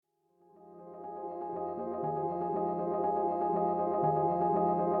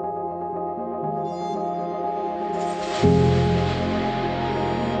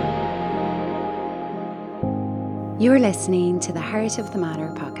You're listening to the Heart of the Matter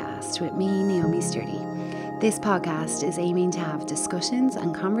podcast with me, Naomi Sturdy. This podcast is aiming to have discussions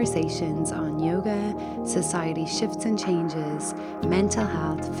and conversations on yoga, society shifts and changes, mental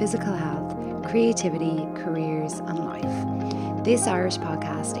health, physical health, creativity, careers, and life. This Irish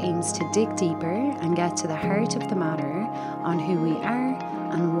podcast aims to dig deeper and get to the heart of the matter on who we are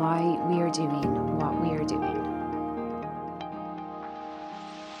and why we are doing what we are doing.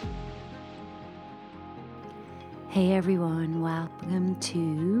 Hey everyone, welcome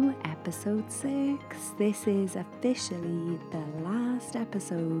to episode 6. This is officially the last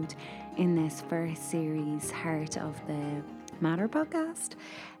episode in this first series, Heart of the Matter podcast.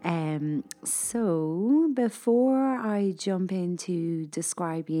 So before I jump into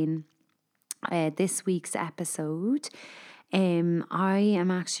describing this week's episode, I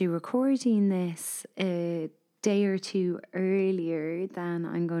am actually recording this a day or two earlier than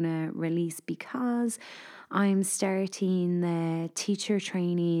I'm going to release because I'm starting the teacher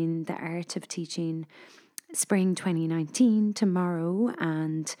training, the Art of Teaching Spring 2019 tomorrow,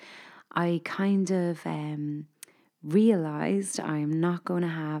 and I kind of realised I'm not going to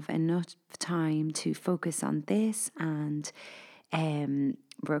have enough time to focus on this and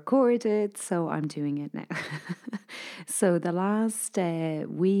record it, so I'm doing it now. So the last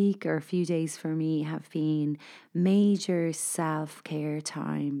week or a few days for me have been major self-care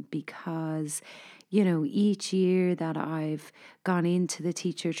time because, you know, each year that I've gone into the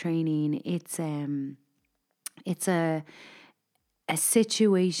teacher training, it's a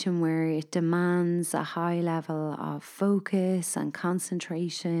situation where it demands a high level of focus and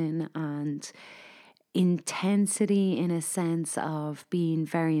concentration and intensity, in a sense of being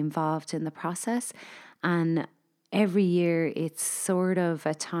very involved in the process. And every year it's sort of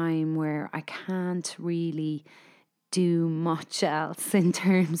a time where I can't really do much else in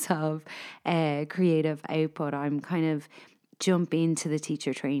terms of creative output. I'm kind of jump into the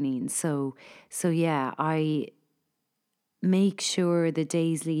teacher training. So yeah, I make sure the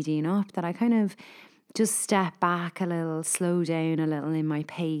days leading up that I kind of just step back a little, slow down a little in my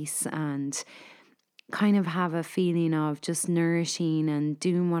pace, and kind of have a feeling of just nourishing and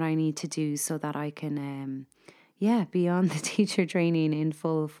doing what I need to do so that I can be on the teacher training in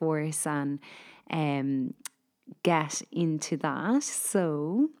full force and get into that.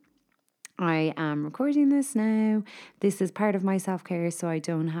 So I am recording this now. This is part of my self-care, so I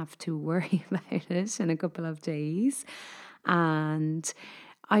don't have to worry about it in a couple of days. And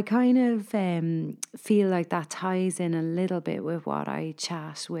I kind of feel like that ties in a little bit with what I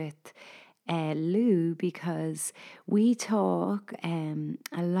chat with Lou, because we talk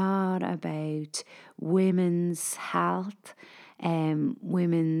a lot about women's health,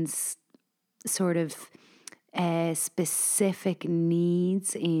 women's sort of specific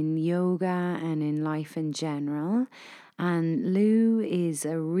needs in yoga and in life in general. And Lou is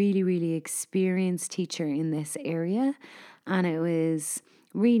a really, really experienced teacher in this area, and it was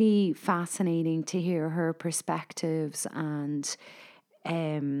really fascinating to hear her perspectives and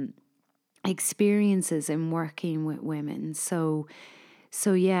experiences in working with women. So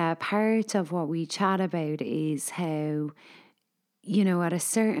yeah, part of what we chat about is how, you know, at a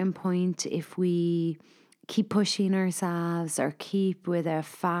certain point, if we keep pushing ourselves or keep with a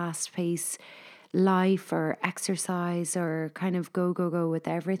fast-paced life or exercise or kind of go with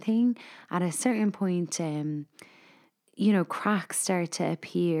everything, at a certain point, you know, cracks start to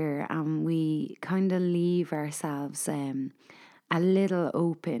appear and we kind of leave ourselves a little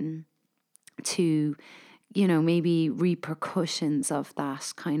open to, you know, maybe repercussions of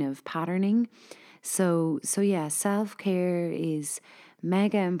that kind of patterning. So yeah, self-care is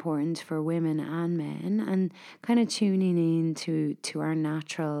mega important for women and men, and kind of tuning in to our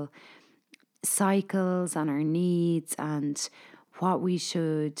natural cycles and our needs and what we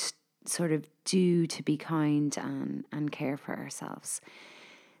should sort of do to be kind and care for ourselves.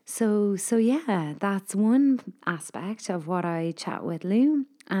 So yeah, that's one aspect of what I chat with Lou.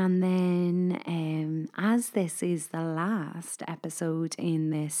 And then as this is the last episode in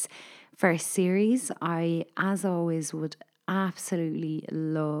this first series, I, as always, would absolutely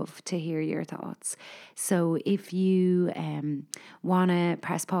love to hear your thoughts. So if you want to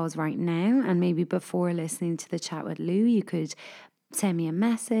press pause right now, and maybe before listening to the chat with Lou, you could send me a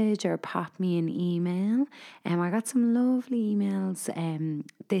message or pop me an email. I got some lovely emails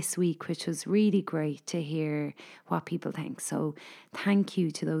this week, which was really great to hear what people think. So thank you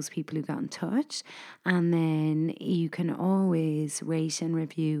to those people who got in touch. And then you can always rate and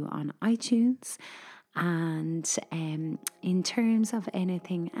review on iTunes. And in terms of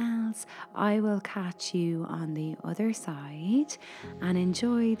anything else, I will catch you on the other side, and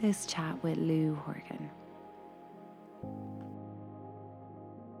enjoy this chat with Lou Horgan.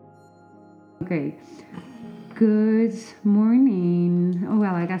 Okay. Good morning. Oh,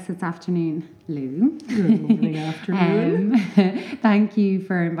 well, I guess it's afternoon, Lou. Good morning, afternoon. Thank you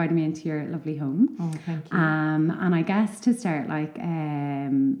for inviting me into your lovely home. Oh, thank you. And I guess to start, I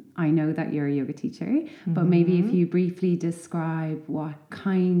know that you're a yoga teacher, but maybe if you briefly describe what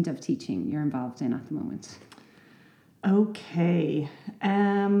kind of teaching you're involved in at the moment. Okay.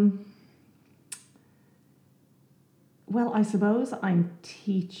 Well, I suppose I'm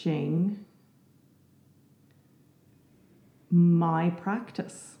teaching my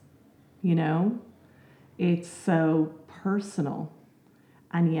practice, It's so personal,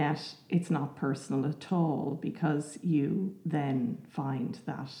 and yet it's not personal at all, because you then find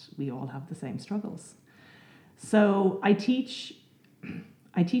that we all have the same struggles. So I teach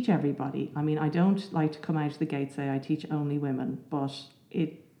everybody. I mean, I don't like to come out of the gate say I teach only women, but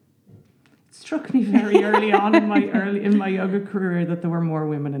it struck me very early on in my yoga career that there were more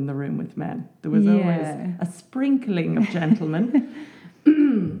women in the room with men. There was always a sprinkling of gentlemen.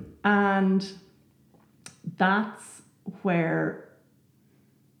 And that's where,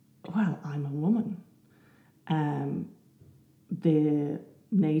 well, I'm a woman. The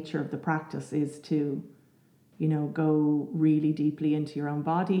nature of the practice is to, go really deeply into your own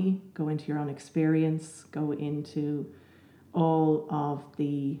body, go into your own experience, go into all of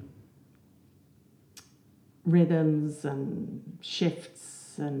the rhythms and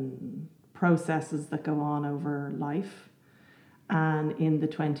shifts and processes that go on over life. And in the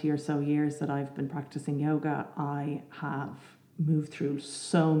 20 or so years that I've been practicing yoga, I have moved through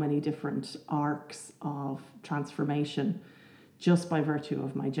so many different arcs of transformation just by virtue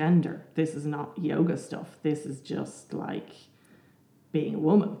of my gender. This is not yoga stuff. This is just like being a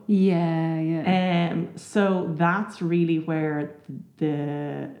woman. So that's really where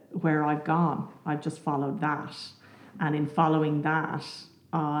I've gone. I've just followed that. And in following that,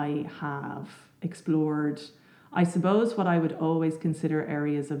 I have explored, I suppose, what I would always consider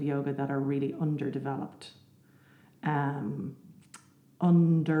areas of yoga that are really underdeveloped,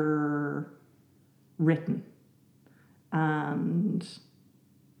 underwritten. And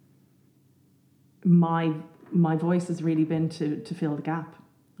my voice has really been to fill the gap.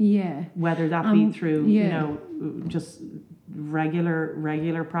 Yeah. Whether that be through, just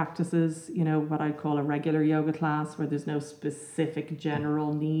regular practices, what I call a regular yoga class, where there's no specific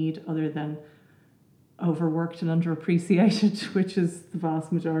general need other than overworked and underappreciated, which is the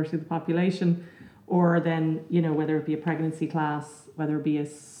vast majority of the population. Or then, whether it be a pregnancy class, whether it be a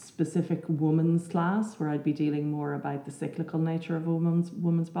specific woman's class, where I'd be dealing more about the cyclical nature of a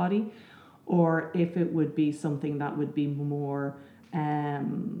woman's body, or if it would be something that would be more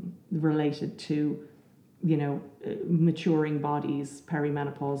related to, maturing bodies,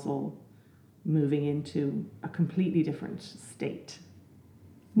 perimenopausal, moving into a completely different state.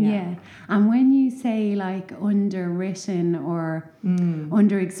 Yeah. And when you say like underwritten or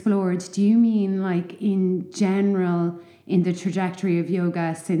underexplored, do you mean like in general in the trajectory of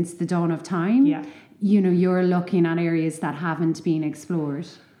yoga since the dawn of time? Yeah. You're looking at areas that haven't been explored.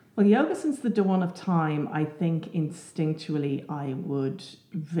 Well, yoga since the dawn of time, I think instinctually I would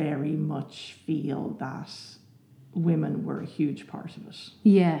very much feel that women were a huge part of it.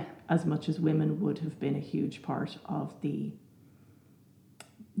 Yeah. As much as women would have been a huge part of the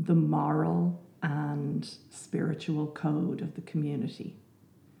moral and spiritual code of the community.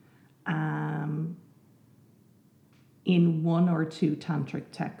 In one or two tantric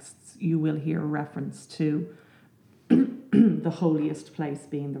texts, you will hear reference to the holiest place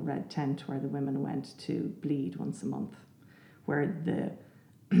being the red tent where the women went to bleed once a month, where the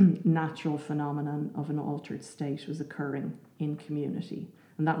natural phenomenon of an altered state was occurring in community.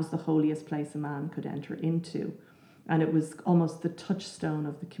 And that was the holiest place a man could enter into. And it was almost the touchstone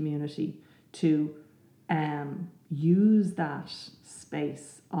of the community to use that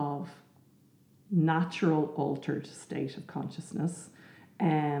space of natural altered state of consciousness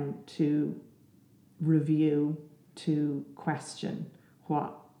to review, to question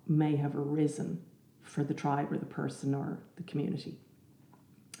what may have arisen for the tribe or the person or the community.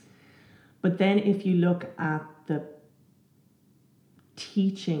 But then if you look at the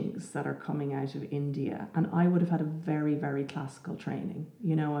teachings that are coming out of India, and I would have had a very, very classical training.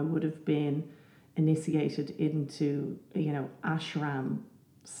 I would have been initiated into, ashram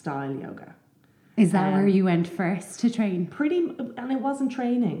style yoga. Is that where you went first to train? And it wasn't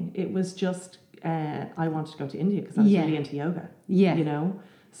training. It was just, I wanted to go to India because I was really into yoga. Yeah.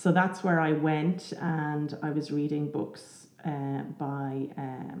 So that's where I went, and I was reading books by...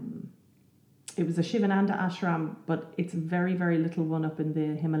 it was a Shivananda ashram, but it's a very, very little one up in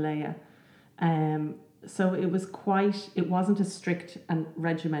the Himalaya. so it wasn't as strict and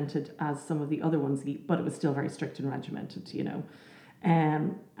regimented as some of the other ones, but it was still very strict and regimented,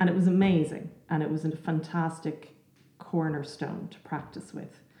 and it was amazing, and it was a fantastic cornerstone to practice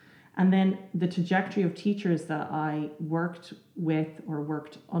with. And then the trajectory of teachers that I worked with or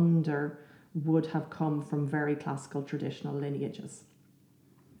worked under would have come from very classical traditional lineages.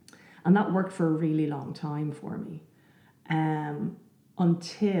 And that worked for a really long time for me,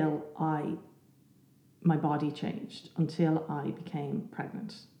 until my body changed, until I became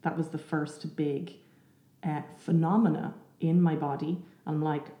pregnant. That was the first big phenomena in my body. I'm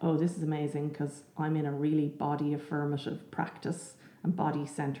like, oh, this is amazing, because I'm in a really body affirmative practice and body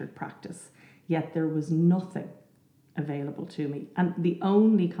centered practice. Yet there was nothing available to me. And the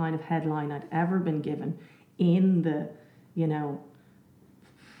only kind of headline I'd ever been given in the,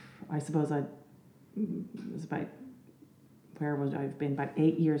 I suppose it was about, where would I have been? About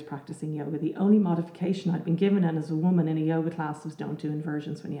 8 years practicing yoga. The only modification I'd been given, and as a woman in a yoga class, was don't do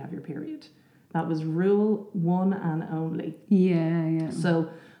inversions when you have your period. That was rule one and only. Yeah. So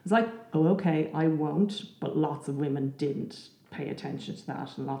I was like, oh, okay, I won't. But lots of women didn't pay attention to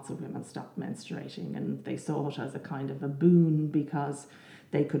that, and lots of women stopped menstruating, and they saw it as a kind of a boon because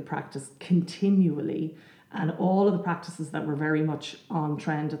they could practice continually. And all of the practices that were very much on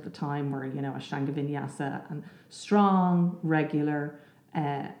trend at the time were, Ashtanga Vinyasa and strong, regular,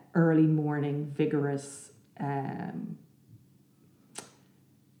 early morning, vigorous, kind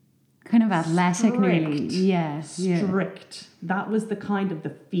of athletic, nearly. Yeah. Strict. That was the kind of the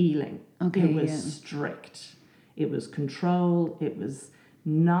feeling. Okay, it was strict. It was control. It was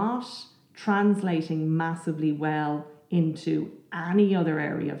not translating massively well into any other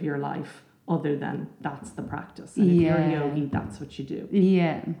area of your life other than that's the practice. And if you're a yogi, that's what you do.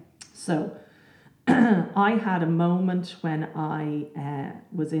 Yeah. So I had a moment when I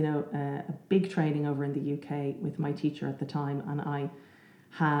was in a big training over in the UK with my teacher at the time, and I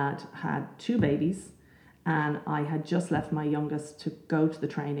had 2 babies, and I had just left my youngest to go to the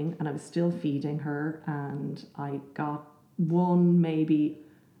training, and I was still feeding her, and I got maybe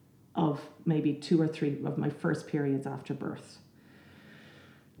 2 or 3 of my first periods after birth.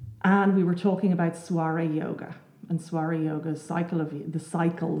 And we were talking about Swara Yoga, and Swara Yoga, the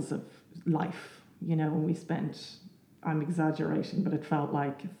cycles of life. When we spent, I'm exaggerating, but it felt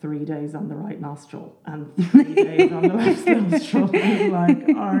like 3 days on the right nostril and 3 days on the left nostril. I was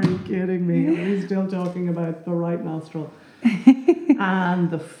like, are you kidding me? Are we still talking about the right nostril? And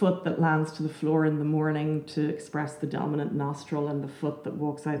the foot that lands to the floor in the morning to express the dominant nostril, and the foot that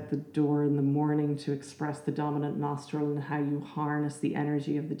walks out the door in the morning to express the dominant nostril, and how you harness the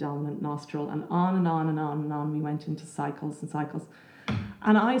energy of the dominant nostril, and on and on and on and on. We went into cycles and cycles.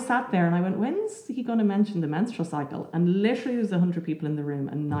 And I sat there and I went, when's he going to mention the menstrual cycle? And literally there was 100 people in the room,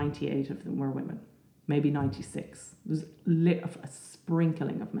 and 98 of them were women, maybe 96. It was a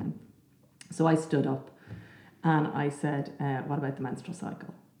sprinkling of men. So I stood up and I said, what about the menstrual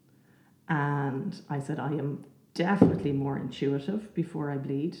cycle? And I said, I am definitely more intuitive before I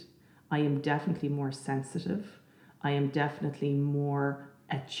bleed. I am definitely more sensitive. I am definitely more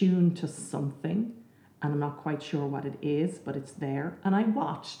attuned to something. And I'm not quite sure what it is, but it's there. And I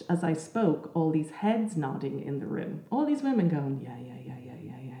watched, as I spoke, all these heads nodding in the room. All these women going, yeah.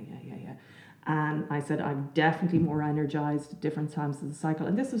 And I said, I'm definitely more energized at different times of the cycle.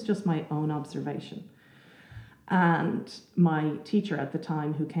 And this was just my own observation. And my teacher at the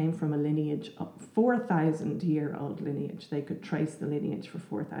time, who came from a lineage, a 4,000-year-old lineage, they could trace the lineage for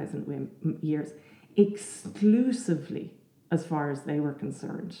 4,000 years, exclusively, as far as they were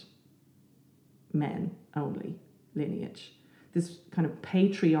concerned, men only lineage. This kind of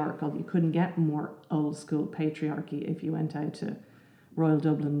patriarchal, you couldn't get more old school patriarchy if you went out to Royal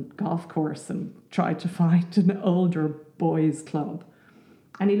Dublin Golf Course and tried to find an older boys club.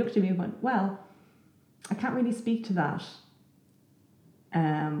 And he looked at me and went, well, I can't really speak to that,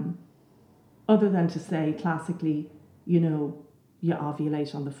 other than to say classically, you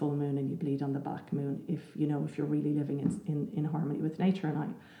ovulate on the full moon and you bleed on the black moon if you're really living in harmony with nature.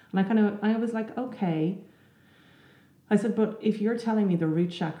 And I was like, okay. I said, but if you're telling me the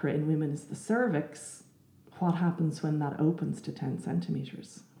root chakra in women is the cervix, what happens when that opens to 10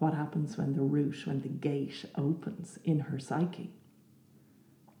 centimeters? What happens when the gate opens in her psyche?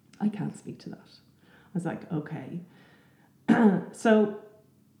 I can't speak to that. I was like, okay. So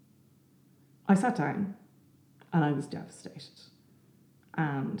I sat down and I was devastated.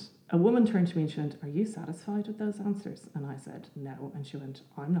 And a woman turned to me and she went, are you satisfied with those answers? And I said, no. And she went,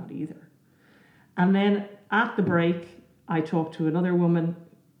 I'm not either. And then at the break, I talked to another woman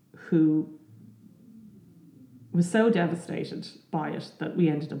who was so devastated by it that we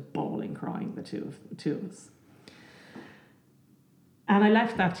ended up bawling, crying, the two of us. And I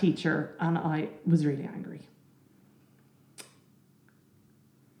left that teacher and I was really angry.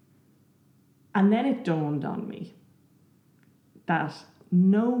 And then it dawned on me that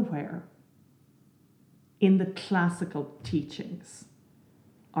nowhere in the classical teachings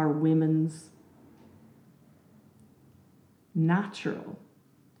are women's natural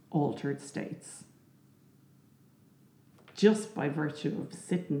altered states, just by virtue of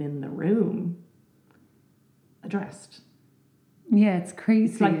sitting in the room, addressed. Yeah, it's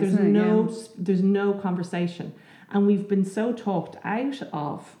crazy. It's like there's no conversation. And we've been so talked out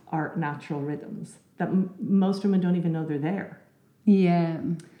of our natural rhythms that most women don't even know they're there. Yeah.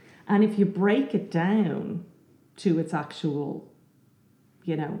 And if you break it down to its actual,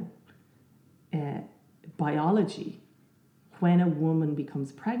 biology, when a woman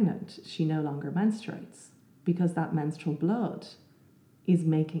becomes pregnant, she no longer menstruates because that menstrual blood is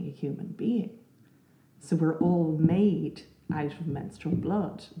making a human being. So we're all made out of menstrual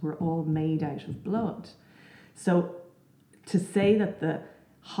blood. We're all made out of blood. So to say that the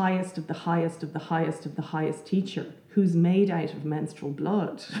highest of the highest of the highest of the highest teacher who's made out of menstrual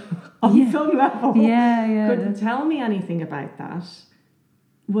blood on some level couldn't tell me anything about that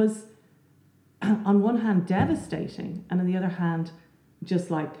was on one hand devastating and on the other hand just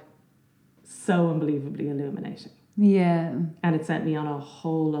like so unbelievably illuminating. Yeah. And it sent me on a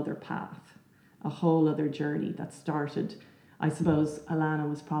whole other path, a whole other journey that started, I suppose Alana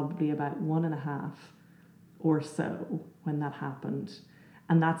was probably about 1.5 or so when that happened.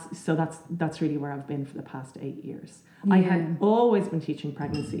 And that's really where I've been for the past 8 years. Yeah. I had always been teaching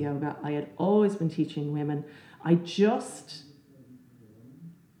pregnancy yoga. I had always been teaching women. I just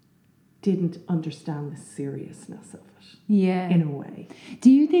didn't understand the seriousness of it. Yeah. In a way. Do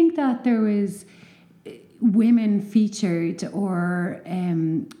you think that there was women featured or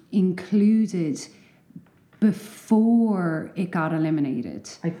included before it got eliminated?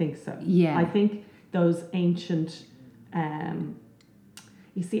 I think so. Yeah. I think those ancient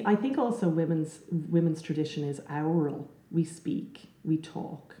you see, I think also women's tradition is oral. We speak, we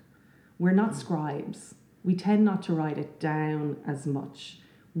talk. We're not scribes. We tend not to write it down as much.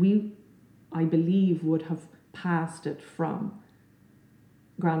 We, I believe, would have passed it from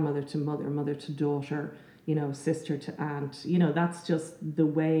grandmother to mother, mother to daughter, sister to aunt. That's just the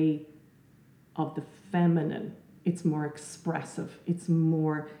way of the feminine. It's more expressive. It's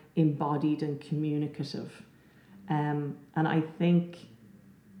more embodied and communicative. And I think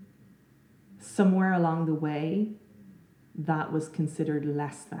somewhere along the way, that was considered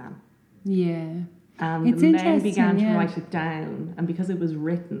less than. Yeah. And it's the men began to write it down. And because it was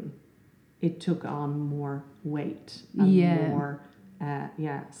written, it took on more weight and more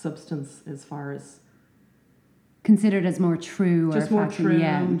substance as far as... Considered as more true. Just more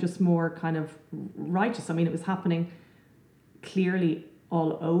true, just more kind of righteous. I mean, it was happening clearly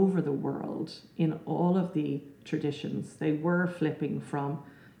all over the world in all of the traditions. They were flipping from,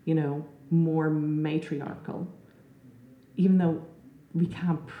 more matriarchal. Even though we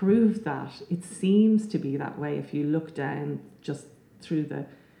can't prove that, it seems to be that way if you look down just through the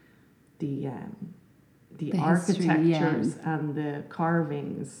architectures and the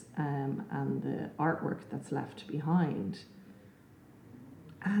carvings and the artwork that's left behind.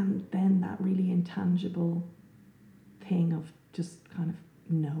 And then that really intangible thing of just kind of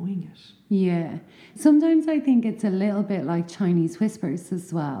knowing it. Yeah. Sometimes I think it's a little bit like Chinese whispers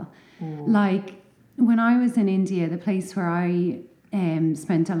as well. Like when I was in India, the place where I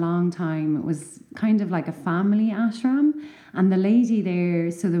spent a long time was kind of like a family ashram. And the lady there,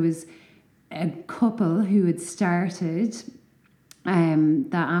 so there was a couple who had started the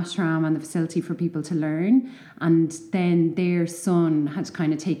ashram and the facility for people to learn, and then their son had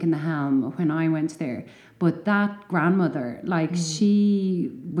kind of taken the helm when I went there. But that grandmother,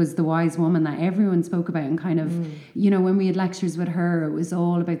 she was the wise woman that everyone spoke about, and kind of, when we had lectures with her, it was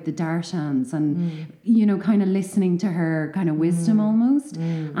all about the darshans and, kind of listening to her kind of wisdom almost.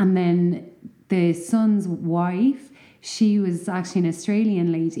 And then the son's wife, she was actually an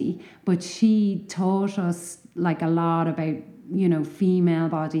Australian lady, but she taught us like a lot about, female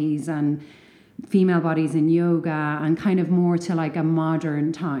bodies and female bodies in yoga and kind of more to like a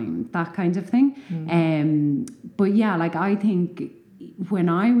modern time, that kind of thing. But yeah, I think when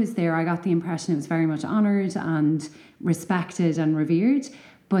I was there, I got the impression it was very much honoured and respected and revered.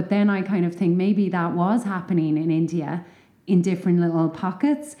 But then I kind of think maybe that was happening in India in different little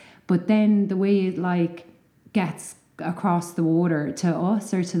pockets. But then the way it gets across the water to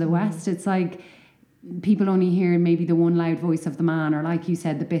us or to the West, it's like people only hear maybe the one loud voice of the man, or like you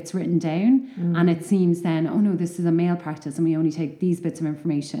said, the bits written down, and it seems then, oh no, this is a male practice and we only take these bits of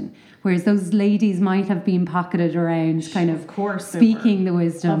information, whereas those ladies might have been pocketed around kind of course speaking the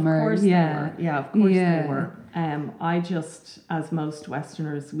wisdom. Of course they were. Yeah, of course Yeah. they were. I just, as most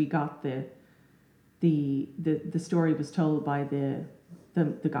Westerners, we got the story was told by the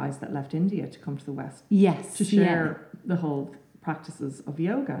guys that left India to come to the West. Yes. To share the whole practices of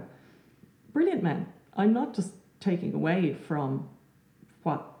yoga. Brilliant men. I'm not just taking away from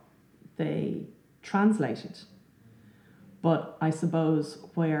what they translated. But I suppose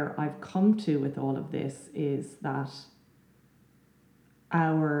where I've come to with all of this is that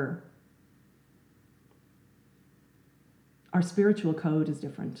our spiritual code is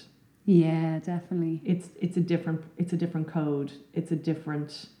different. Yeah, definitely. It's a different code. It's a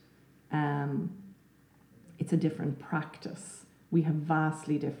different practice. We have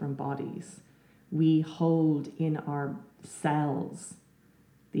vastly different bodies. We hold in our cells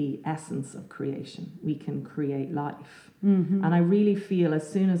the essence of creation. We can create life. Mm-hmm. And I really feel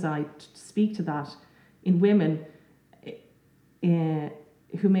as soon as I speak to that in women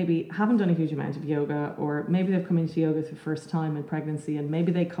who maybe haven't done a huge amount of yoga, or maybe they've come into yoga for the first time in pregnancy, and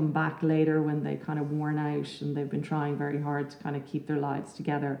maybe they come back later when they kind of worn out and they've been trying very hard to kind of keep their lives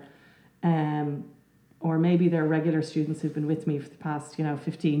together. Or maybe they're regular students who've been with me for the past,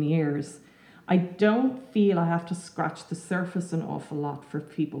 15 years. I don't feel I have to scratch the surface an awful lot for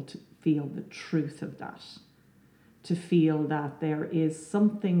people to feel the truth of that. To feel that there is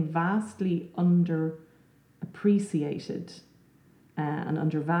something vastly underappreciated and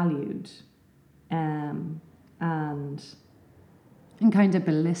undervalued and kind of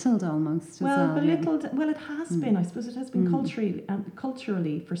belittled almost as well. Belittled. Well, it has been. I suppose it has been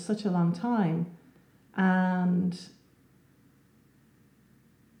culturally for such a long time. And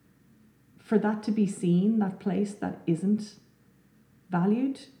for that to be seen, that place that isn't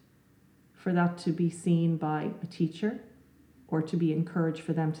valued, for that to be seen by a teacher or to be encouraged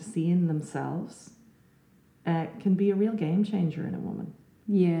for them to see in themselves, can be a real game changer in a woman.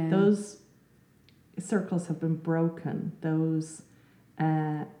 Yeah. Those circles have been broken. Those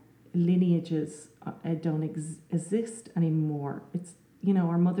lineages don't exist anymore. It's,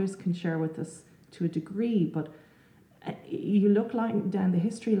 our mothers can share with us to a degree, but you look down the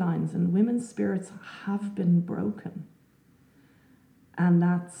history lines and women's spirits have been broken. And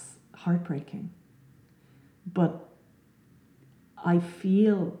that's heartbreaking. But I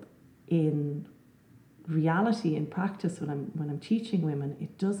feel in reality, in practice, when I'm teaching women,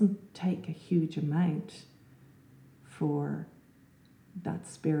 it doesn't take a huge amount for that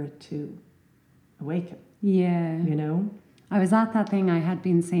spirit to awaken. Yeah. I was at that thing I had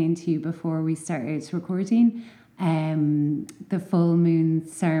been saying to you before we started recording, the full moon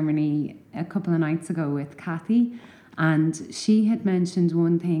ceremony a couple of nights ago with Kathy, and she had mentioned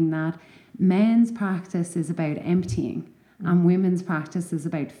one thing, that men's practice is about emptying and women's practice is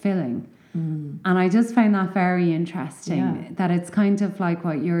about filling. And I just found that very interesting, that it's kind of like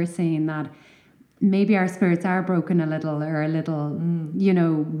what you're saying, that maybe our spirits are broken a little, or a little,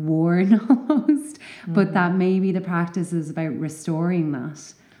 worn almost, but that maybe the practice is about restoring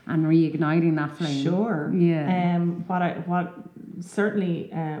that and reigniting that flame. Sure. Yeah. What certainly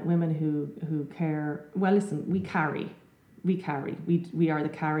women who care. Well, listen, we carry. We are the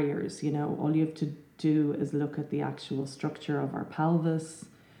carriers. All you have to do is look at the actual structure of our pelvis,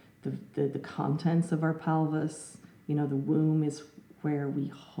 the contents of our pelvis. The womb is where we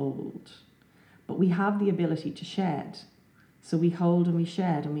hold. But we have the ability to shed. So we hold and we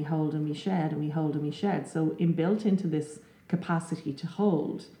shed, and we hold and we shed, and we hold and we shed. So inbuilt into this capacity to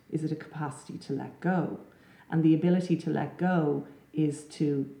hold is it a capacity to let go. And the ability to let go is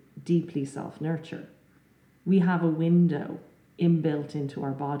to deeply self-nurture. We have a window inbuilt into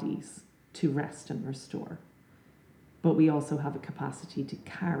our bodies to rest and restore. But we also have a capacity to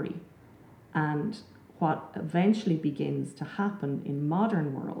carry. And what eventually begins to happen in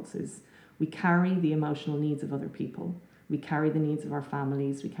modern worlds is we carry the emotional needs of other people. We carry the needs of our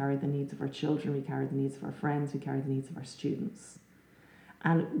families. We carry the needs of our children. We carry the needs of our friends. We carry the needs of our students.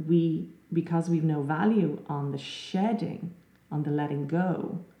 And because we've no value on the shedding, on the letting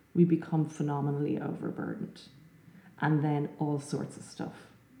go, we become phenomenally overburdened. And then all sorts of stuff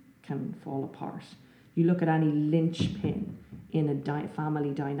can fall apart. You look at any linchpin in a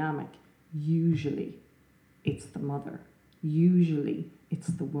family dynamic, usually it's the mother. Usually it's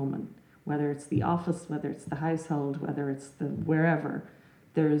the woman. Whether it's the office, whether it's the household, whether it's the wherever,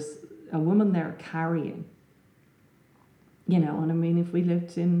 there's a woman there carrying. And I mean, if we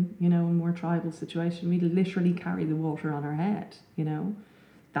lived in, a more tribal situation, we'd literally carry the water on our head,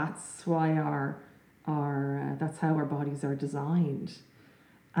 That's why our that's how our bodies are designed.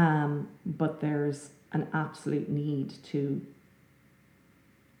 But there's an absolute need to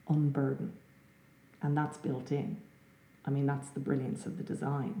unburden, and that's built in. I mean, that's the brilliance of the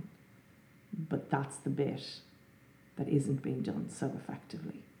design, but that's the bit that isn't being done so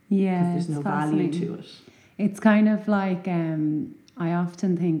effectively. Yeah, because there's no value to it. It's kind of like, I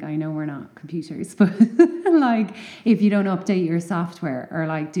often think, I know we're not computers, but like if you don't update your software or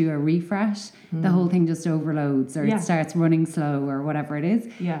like do a refresh, the whole thing just overloads or it starts running slow or whatever it is.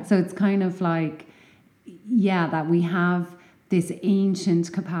 Yeah. So it's kind of like, that we have this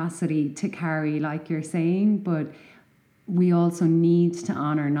ancient capacity to carry, like you're saying, but we also need to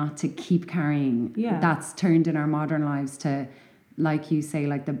honour not to keep carrying. Yeah. That's turned in our modern lives to, like you say,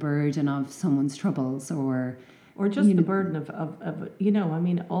 like the burden of someone's troubles or just the burden of I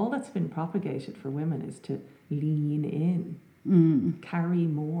mean, all that's been propagated for women is to lean in, carry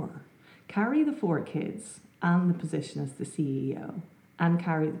more, carry the 4 kids and the position as the CEO, and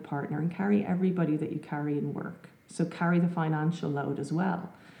carry the partner and carry everybody that you carry in work. So carry the financial load as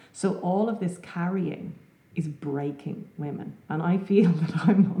well. So all of this carrying is breaking women. And I feel that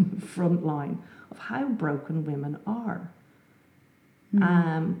I'm on the front line of how broken women are.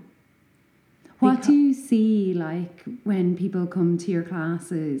 What do you see, like, when people come to your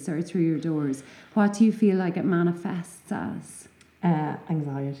classes or through your doors? What do you feel like it manifests as?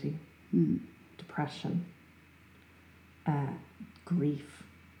 Anxiety, depression, grief,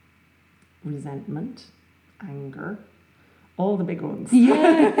 resentment, anger, all the big ones.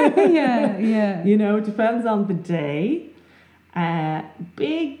 Yeah. It depends on the day.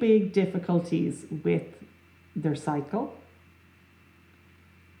 Big difficulties with their cycle.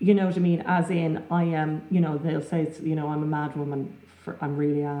 You know what I mean? As in, I am, they'll say, I'm a mad woman. I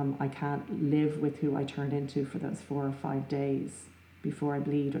really am. I can't live with who I turned into for those 4 or 5 days before I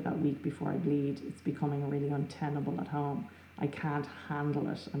bleed, or that week before I bleed. It's becoming really untenable at home. I can't handle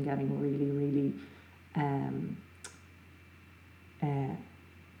it. I'm getting really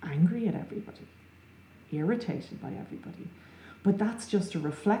angry at everybody, irritated by everybody. But that's just a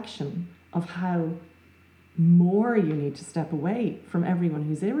reflection of how more you need to step away from everyone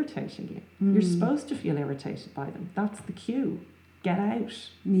who's irritating you. You're supposed to feel irritated by them. That's the cue. Get out.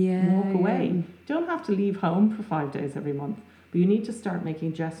 Walk away. You don't have to leave home for 5 days every month, but you need to start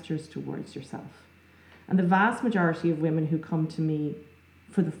making gestures towards yourself. And the vast majority of women who come to me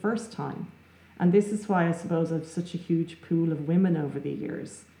for the first time, and this is why I suppose I've such a huge pool of women over the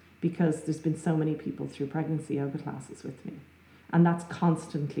years, because there's been so many people through pregnancy yoga classes with me. And that's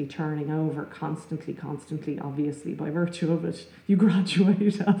constantly turning over, constantly, obviously, by virtue of it. You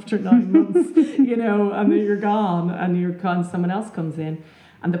graduate after 9 months, and then you're gone, and someone else comes in.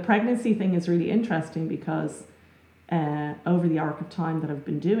 And the pregnancy thing is really interesting because over the arc of time that I've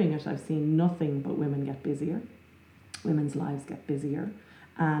been doing it, I've seen nothing but women get busier. Women's lives get busier.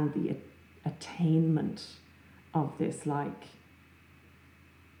 And the attainment of this, like,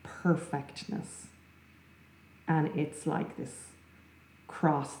 perfectness. And it's like this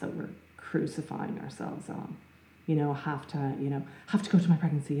cross that we're crucifying ourselves on. Have to go to my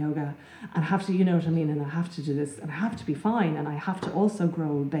pregnancy yoga, and have to, and I have to do this, and I have to be fine, and I have to also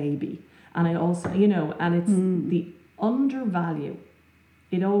grow a baby, and I also, and it's the undervalue.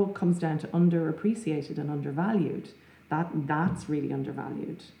 It all comes down to underappreciated and undervalued. That's really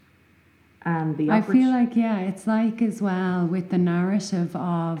undervalued. And I feel like, it's like as well with the narrative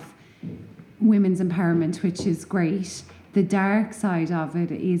of women's empowerment, which is great. The dark side of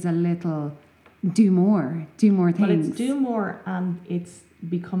it is a little do more things. Well, it's do more, and it's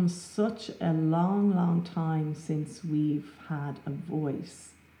become such a long time since we've had a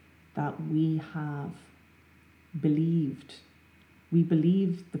voice that we have believed. We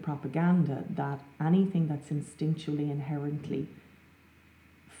believe the propaganda that anything that's instinctually, inherently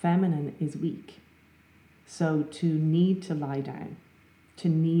feminine is weak. So to need to lie down, to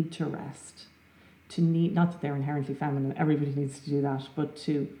need to rest, to need, not that they're inherently feminine, everybody needs to do that, but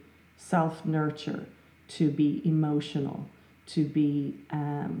to self-nurture, to be emotional, to be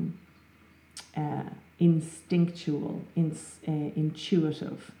instinctual,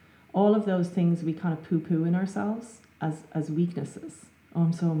 intuitive. All of those things we kind of poo-poo in ourselves as weaknesses. Oh,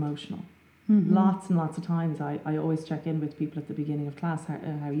 I'm so emotional. Lots and lots of times I always check in with people at the beginning of class, how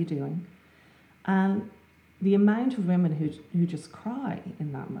are you doing? And the amount of women who just cry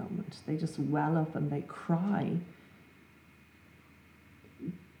in that moment, they just well up and they cry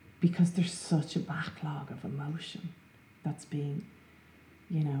because there's such a backlog of emotion that's being,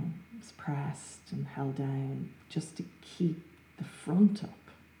 suppressed and held down just to keep the front up.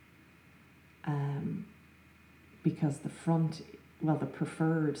 Because the front well, the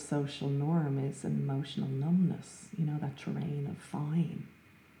preferred social norm is an emotional numbness, you know, that terrain of fine.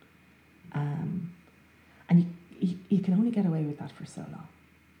 And you can only get away with that for so long.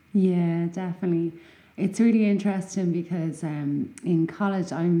 Yeah, definitely. It's really interesting because in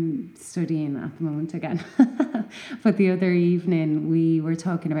college I'm studying at the moment again. But the other evening we were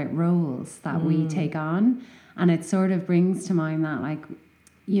talking about roles that we take on, and it sort of brings to mind that, like,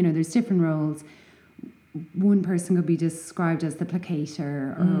 you know, there's different roles. One person could be described as the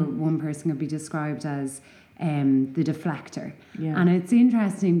placater, or one person could be described as the deflector. Yeah. And it's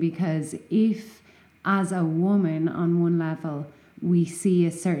interesting because if, as a woman, on one level, we see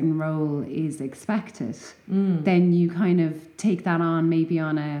a certain role is expected, then you kind of take that on maybe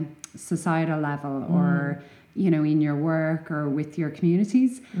on a societal level, or, you know, in your work or with your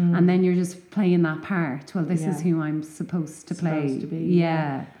communities, and then you're just playing that part. Well, this is who I'm supposed to play. Supposed to be,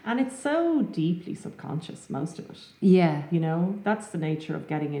 yeah. And it's so deeply subconscious, most of it. Yeah. You know, that's the nature of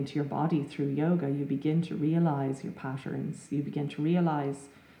getting into your body through yoga. You begin to realize your patterns. You begin to realize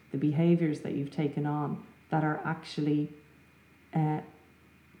the behaviors that you've taken on that are actually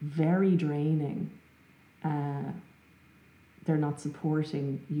very draining. They're not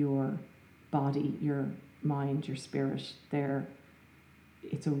supporting your body, your mind, your spirit.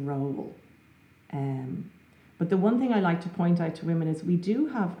 It's a role. But the one thing I like to point out to women is we do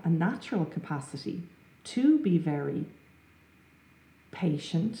have a natural capacity to be very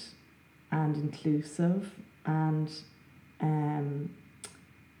patient and inclusive and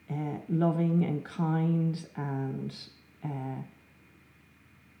loving and kind, and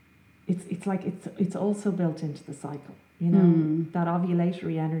it's also built into the cycle. You know, that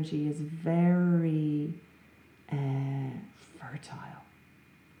ovulatory energy is very fertile,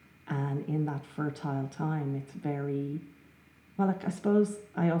 and in that fertile time, it's very well. Like, I suppose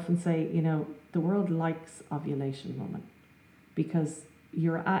I often say, you know, the world likes ovulation woman because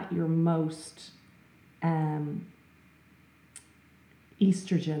you're at your most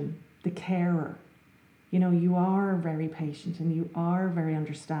estrogen, the carer. You know, you are very patient and you are very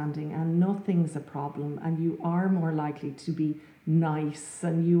understanding, and nothing's a problem, and you are more likely to be nice,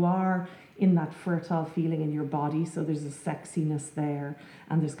 and you are in that fertile feeling in your body. So there's a sexiness there,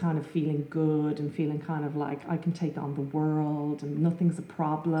 and there's kind of feeling good and feeling kind of like I can take on the world and nothing's a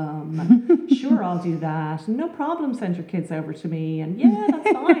problem. And sure, I'll do that. No problem, send your kids over to me. And yeah,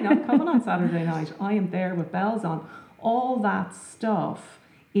 that's fine. I'm coming on Saturday night. I am there with bells on. All that stuff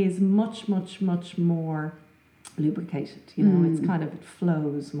is much, much, much more lubricated. You know, it's kind of, it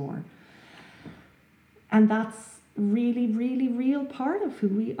flows more. And that's really, really real part of who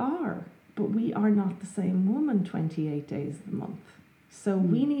we are. But we are not the same woman 28 days of the month. So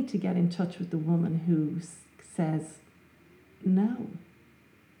we need to get in touch with the woman who says, no,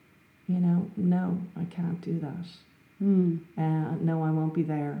 you know, no, I can't do that. No, I won't be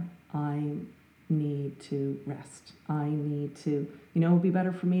there. I need to rest. I need to, you know, what would be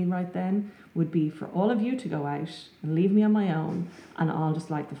better for me right then would be for all of you to go out and leave me on my own, and I'll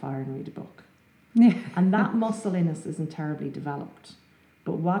just light the fire and read a book. Yeah. And that muscle in us isn't terribly developed.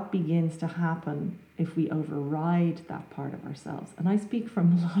 But what begins to happen if we override that part of ourselves, and I speak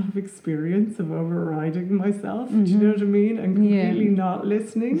from a lot of experience of overriding myself, do you know what I mean, and completely not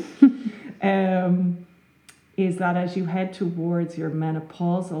listening, is that as you head towards your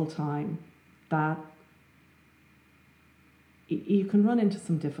menopausal time, that you can run into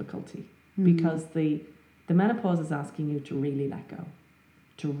some difficulty, because the menopause is asking you to really let go,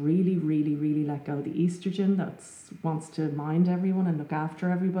 to really, really, really let go. The estrogen that wants to mind everyone and look after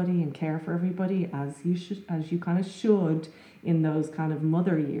everybody and care for everybody as you kind of should in those kind of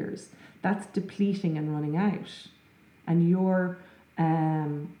mother years, that's depleting and running out. And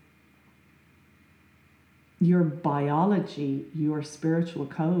your biology, your spiritual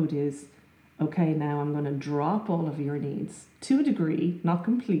code is, okay, now I'm going to drop all of your needs to a degree, not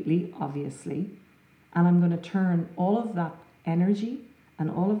completely, obviously, and I'm going to turn all of that energy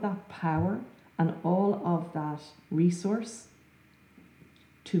and all of that power and all of that resource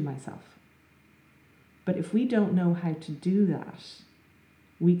to myself. But if we don't know how to do that,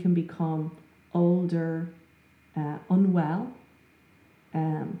 we can become older, unwell,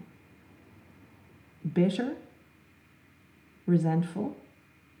 bitter, resentful,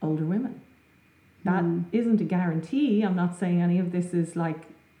 older women. That isn't a guarantee. I'm not saying any of this is like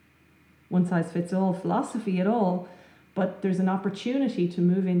one size fits all philosophy at all, but there's an opportunity to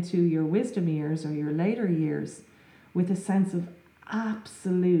move into your wisdom years or your later years with a sense of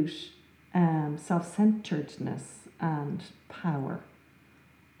absolute self-centeredness and power.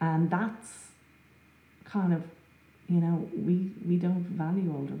 And that's kind of, you know, we don't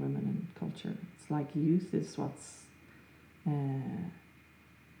value older women in culture. It's like youth is what's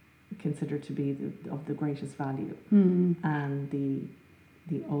considered to be of the greatest value. Mm. And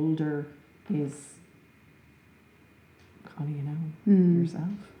the older is, how do you know, yourself.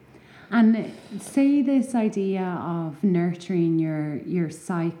 And say this idea of nurturing your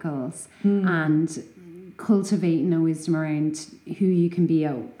cycles and cultivating a wisdom around who you can be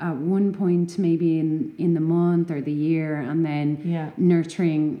at one point, maybe in the month or the year, and then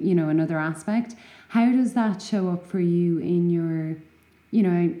nurturing, another aspect. How does that show up for you in your,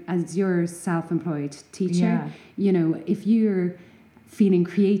 as your self-employed teacher? If you're feeling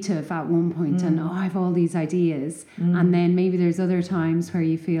creative at one point and I have all these ideas, and then maybe there's other times where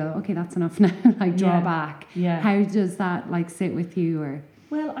you feel, okay, that's enough now, like draw back. How does that sit with you? Or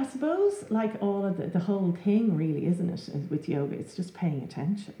well, I suppose all of the whole thing really, isn't it, with yoga, it's just paying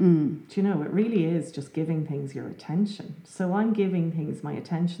attention. Do you know, it really is just giving things your attention. So I'm giving things my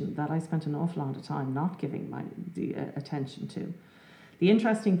attention that I spent an awful lot of time not giving the attention to. The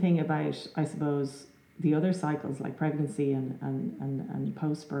interesting thing about, I suppose, the other cycles like pregnancy and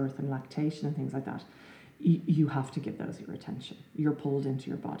post-birth and lactation and things like that, you have to give those your attention. You're pulled into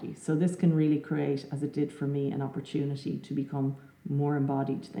your body. So this can really create, as it did for me, an opportunity to become more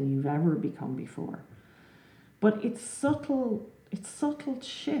embodied than you've ever become before. But it's subtle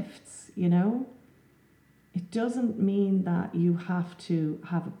shifts, It doesn't mean that you have to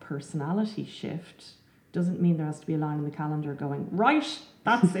have a personality shift. Doesn't mean there has to be a line in the calendar going, right,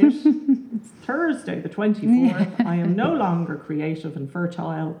 that's it. It's Thursday the 24th. I am no longer creative and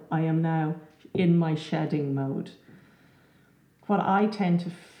fertile. I am now in my shedding mode. What I tend to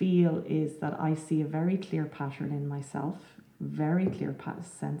feel is that I see a very clear pattern in myself, very clear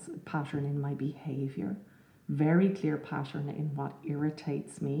pattern in my behavior, very clear pattern in what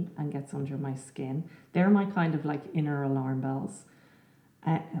irritates me and gets under my skin. They're my kind of inner alarm bells.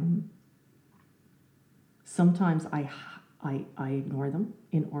 Sometimes I ignore them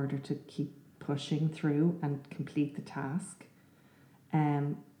in order to keep pushing through and complete the task.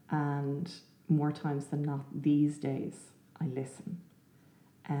 And more times than not these days, I listen.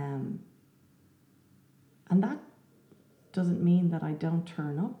 And that doesn't mean that I don't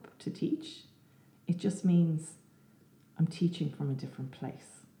turn up to teach. It just means I'm teaching from a different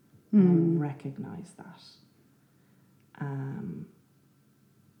place. And I recognize that.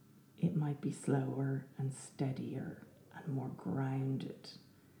 It might be slower and steadier and more grounded,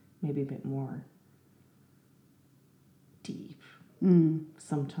 maybe a bit more deep,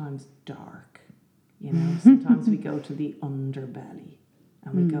 sometimes dark. Sometimes we go to the underbelly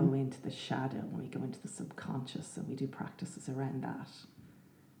and we go into the shadow and we go into the subconscious and we do practices around that.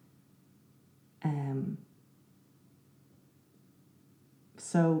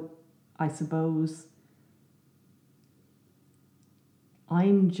 So I suppose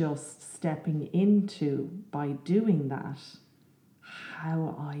I'm just stepping into, by doing that,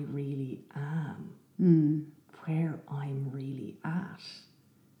 how I really am, where I'm really at,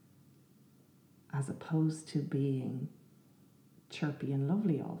 as opposed to being chirpy and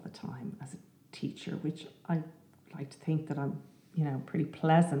lovely all the time as a teacher, which I like to think that I'm, pretty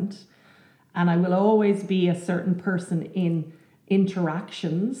pleasant. And I will always be a certain person in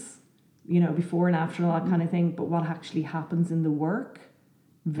interactions, before and after and all that kind of thing. But what actually happens in the work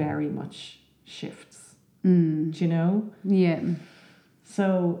very much shifts. Do you know? Yeah.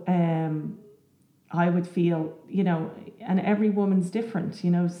 So I would feel, and every woman's different.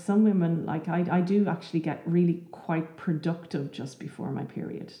 Some women, I do actually get really quite productive just before my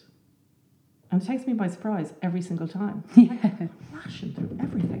period. And it takes me by surprise every single time. I'm flashing through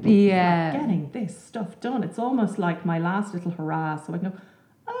everything. Yeah. Getting this stuff done. It's almost like my last little hurrah. So I can go,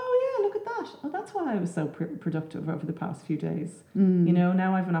 oh yeah, look at that. Oh, that's why I was so productive over the past few days.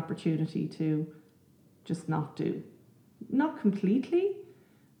 Now I have an opportunity to just not completely,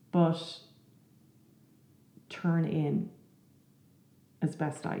 but turn in as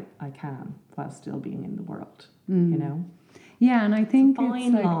best I can while still being in the world, Yeah, and I think it's a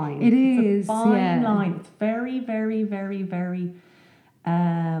fine line. It is. It's a fine line. It's very, very, very, very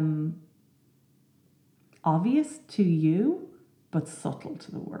obvious to you, but subtle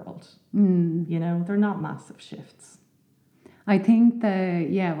to the world. They're not massive shifts. I think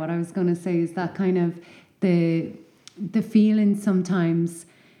what I was going to say is that kind of the feeling sometimes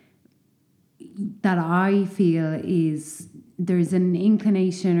that I feel is there's an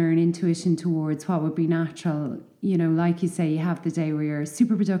inclination or an intuition towards what would be natural. Like you say, you have the day where you're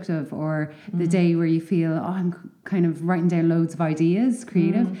super productive, or the day where you feel, I'm kind of writing down loads of ideas,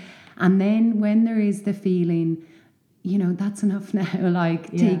 creative. And then when there is the feeling, that's enough now,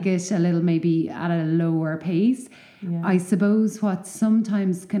 take it a little, maybe at a lower pace. I suppose what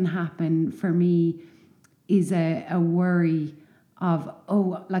sometimes can happen for me is a worry of,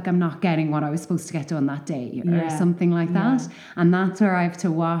 oh, like I'm not getting what I was supposed to get done that day or something like that. And that's where I have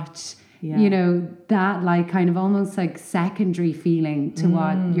to watch, you know, that like kind of almost like secondary feeling to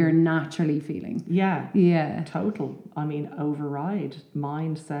what you're naturally feeling. Yeah. Total. I mean, override.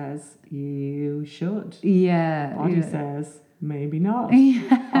 Mind says you should. Body says maybe not.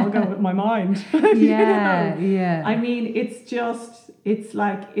 I'll go with my mind. Yeah. I mean, it's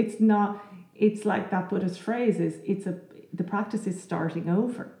like that Buddhist phrase is the practice is starting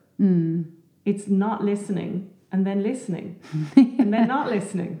over. It's not listening and then listening and then not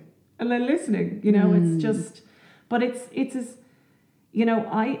listening and then listening. You know, it's just, but it's as, you know,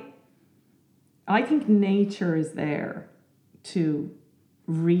 I think nature is there to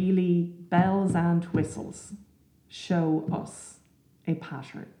really, bells and whistles, show us a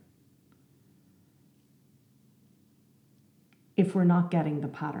pattern. If we're not getting the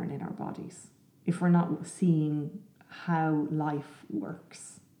pattern in our bodies, if we're not seeing how life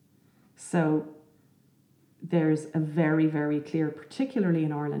works. So there's a very, very clear, particularly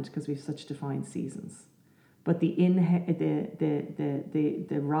in Ireland, because we have such defined seasons, but the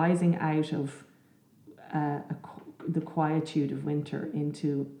rising out of the quietude of winter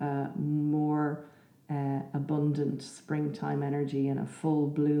into more abundant springtime energy and a full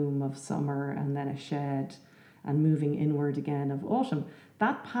bloom of summer and then a shed and moving inward again of autumn.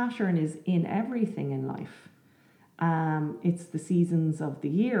 That pattern is in everything in life. It's the seasons of the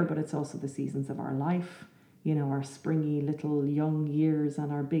year, but it's also the seasons of our life. You know, our springy little young years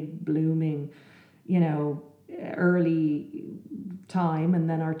and our big blooming, you know, early time, and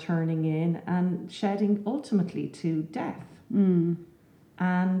then our turning in and shedding ultimately to death.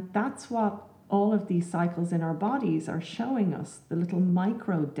 And that's what all of these cycles in our bodies are showing us, the little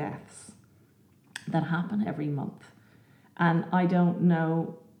micro deaths that happen every month. And I don't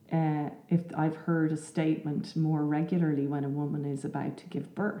know if I've heard a statement more regularly when a woman is about to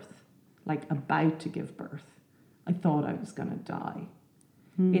give birth, like about to give birth. I thought I was going to die.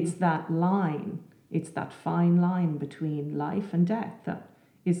 It's that line, it's that fine line between life and death that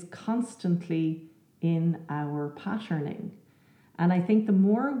is constantly in our patterning. And I think the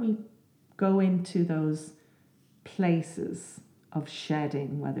more we go into those places of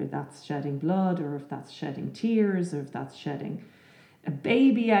shedding, whether that's shedding blood or if that's shedding tears or if that's shedding a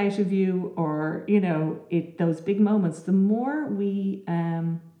baby out of you, or, you know, those big moments, the more we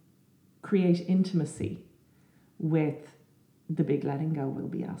create intimacy with the big letting go we'll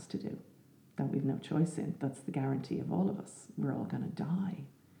be asked to do, that we've no choice in. That's the guarantee of all of us. We're all going to die.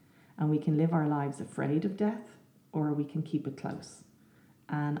 And we can live our lives afraid of death, or we can keep it close.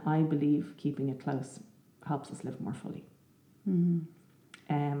 And I believe keeping it close helps us live more fully. And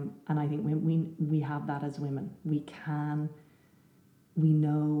I think we have that as women. We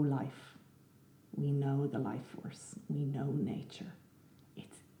know life. We know the life force. We know nature.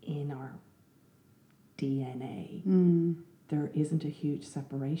 It's in our DNA. There isn't a huge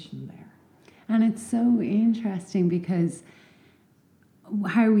separation there. And it's so interesting because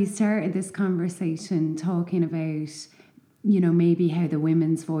how we started this conversation talking about, you know, maybe how the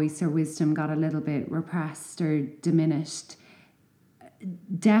women's voice or wisdom got a little bit repressed or diminished.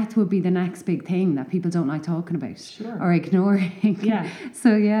 Death would be the next big thing that people don't like talking about or ignoring.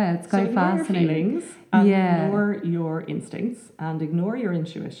 So it's quite fascinating. Your feelings and ignore your instincts and ignore your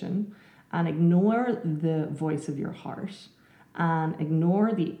intuition and ignore the voice of your heart and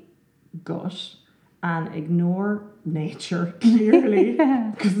ignore the gut and ignore nature clearly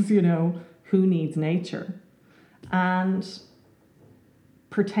because you know who needs nature, and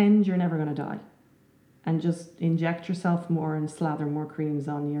pretend you're never going to die. And just inject yourself more and slather more creams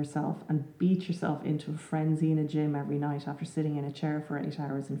on yourself and beat yourself into a frenzy in a gym every night after sitting in a chair for 8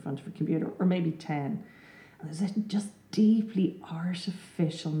 hours in front of a computer, or maybe 10. And there's a just deeply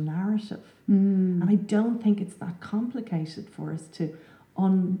artificial narrative. And I don't think it's that complicated for us to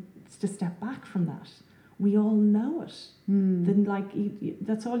step back from that. We all know it. Then,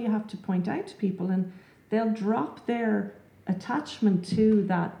 that's all you have to point out to people, and they'll drop their attachment to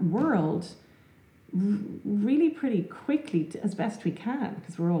that world really pretty quickly, as best we can,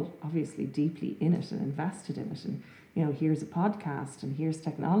 because we're all obviously deeply in it and invested in it. And, you know, here's a podcast and here's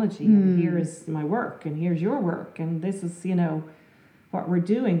technology and here's my work and here's your work and this is, you know, what we're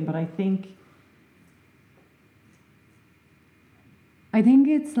doing. But I think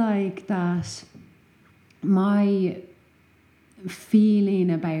it's like that. My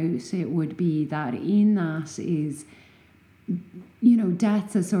feeling about it would be that in that is, you know,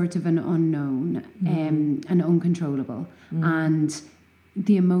 death's a sort of an unknown and uncontrollable, and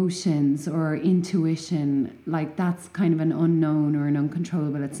the emotions or intuition, like that's kind of an unknown or an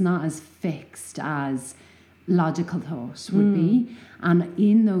uncontrollable. It's not as fixed as logical thought would be. And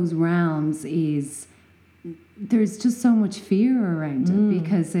in those realms there's just so much fear around it,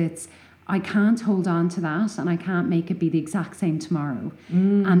 because I can't hold on to that, and I can't make it be the exact same tomorrow.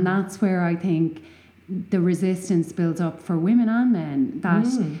 And that's where I think the resistance builds up for women and men, that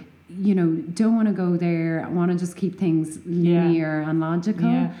don't want to go there, want to just keep things linear and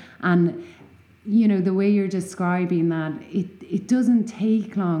logical. And the way you're describing that, it doesn't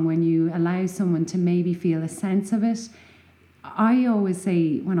take long when you allow someone to maybe feel a sense of it. I always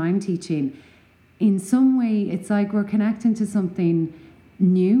say when I'm teaching, in some way it's like we're connecting to something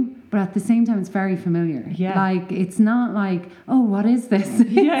new, but at the same time it's very familiar. Like, it's not like, oh, what is this?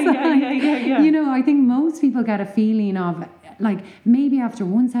 I think most people get a feeling of, like, maybe after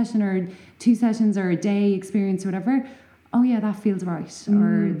one session or 2 sessions or a day experience or whatever, oh yeah, that feels right,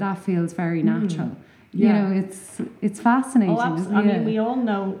 or that feels very natural. It's fascinating. Oh, absolutely. I mean, we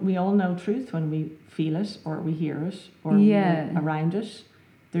all know truth when we feel it, or we hear it, or we're around it.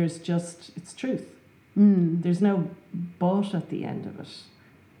 It's truth. There's no but at the end of it.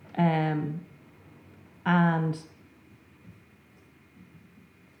 And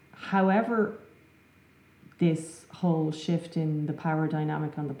however this whole shift in the power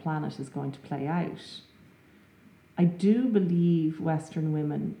dynamic on the planet is going to play out, I do believe Western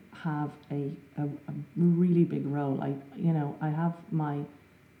women have a really big role. I have my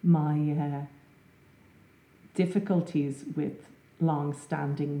difficulties with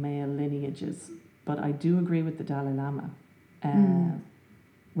long-standing male lineages, but I do agree with the Dalai Lama.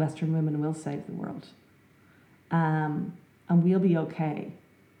 Western women will save the world, and we'll be okay.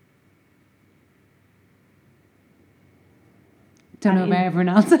 Don't know about everyone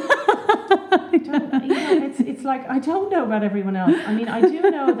else. It's like, I don't know about everyone else. I mean, I do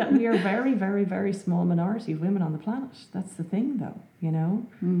know that we are a very, very, very small minority of women on the planet. That's the thing, though.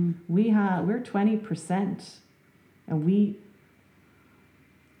 We're 20%, and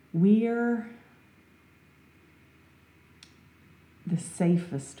we're the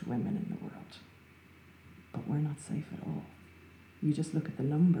safest women in the world, but we're not safe at all. You just look at the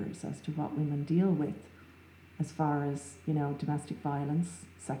numbers as to what women deal with, as far as domestic violence,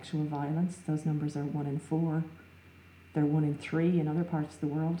 sexual violence. Those numbers are 1 in 4. They're 1 in 3 in other parts of the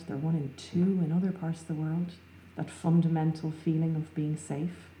world. They're 1 in 2 in other parts of the world. That fundamental feeling of being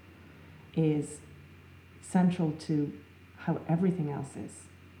safe is central to how everything else is.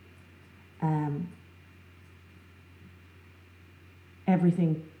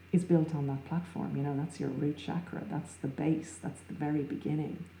 Everything is built on that platform. That's your root chakra. That's the base. That's the very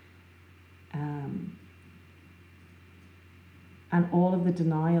beginning. And all of the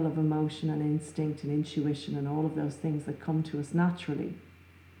denial of emotion and instinct and intuition and all of those things that come to us naturally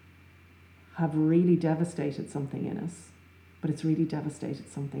have really devastated something in us. But it's really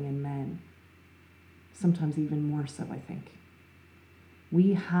devastated something in men. Sometimes even more so, I think.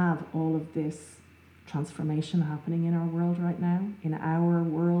 We have all of this transformation happening in our world right now, in our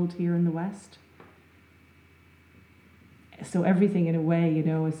world here in the West. So everything, in a way,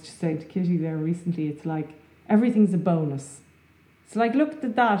 I was just saying to Kitty there recently, it's like everything's a bonus. It's like, look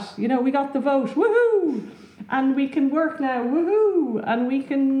at that, we got the vote, woohoo! And we can work now, woohoo! And we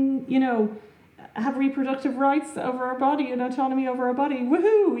can, have reproductive rights over our body and autonomy over our body,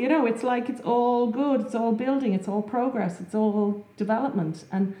 woohoo! It's like, it's all good, it's all building, it's all progress, it's all development.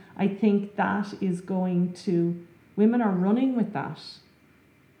 And I think that is women are running with that.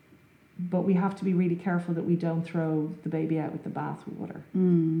 But we have to be really careful that we don't throw the baby out with the bathwater.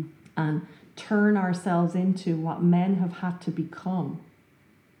 And turn ourselves into what men have had to become.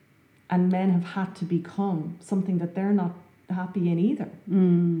 And men have had to become something that they're not happy in either. Do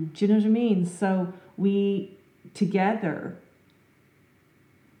you know what I mean? So we together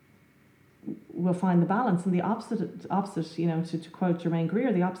will find the balance. And the opposite, to quote Germaine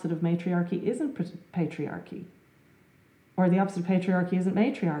Greer, the opposite of matriarchy isn't patriarchy. Or the opposite of patriarchy isn't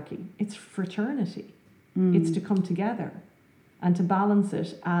matriarchy. It's fraternity. It's to come together and to balance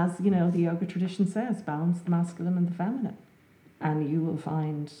it, as the yoga tradition says, balance the masculine and the feminine, and you will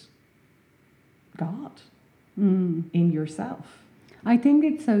find God in yourself. I think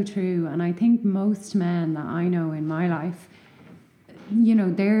it's so true, and I think most men that I know in my life,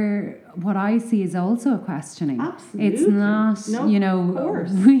 they're, what I see is also a questioning. Absolutely. It's not, of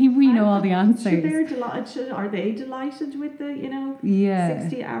course. we know all the answers. Are they delighted with the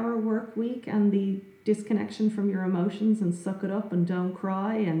 60-hour work week and the disconnection from your emotions and suck it up and don't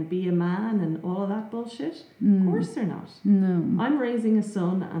cry and be a man and all of that bullshit? Of course they're not. No. I'm raising a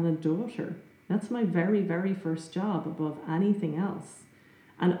son and a daughter. That's my very, very first job above anything else.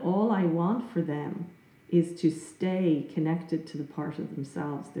 And all I want for them is to stay connected to the part of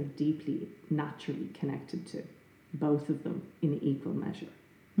themselves they're deeply, naturally connected to, both of them in equal measure.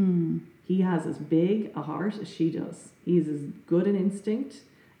 He has as big a heart as she does. He's as good an instinct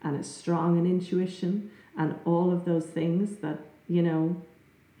and as strong an intuition and all of those things that, you know,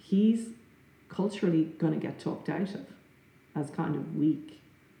 he's culturally going to get talked out of as kind of weak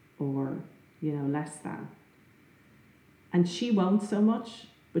or, you know, less than. And she won't so much,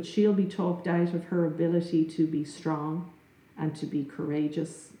 but she'll be talked out of her ability to be strong and to be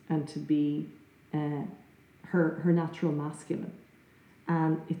courageous and to be her natural masculine.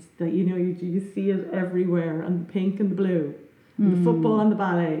 And it's the, you know, you see it everywhere, and the pink and the blue, and the football and the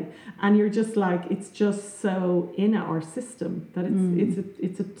ballet, and you're just like, it's just so in our system that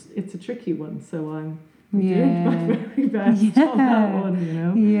it's a tricky one. So I'm doing my very best on that one, you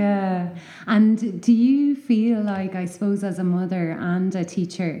know. Yeah. And do you feel like, I suppose, as a mother and a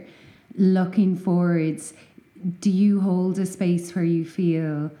teacher, looking forwards, do you hold a space where you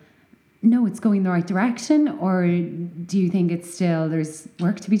feel, no, it's going the right direction, or do you think it's still, there's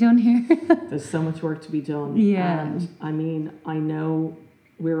work to be done here? There's so much work to be done. Yeah. And I mean, I know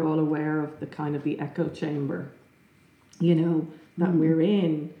we're all aware of the kind of the echo chamber, you know, that we're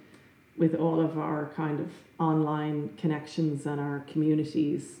in with all of our kind of online connections and our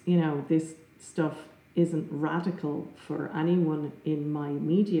communities. You know, this stuff isn't radical for anyone in my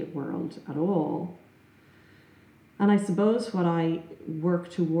immediate world at all. And I suppose what I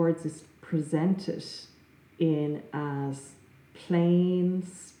work towards is present it in as plain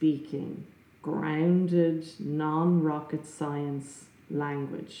speaking, grounded, non-rocket science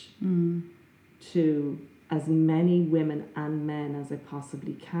language to as many women and men as I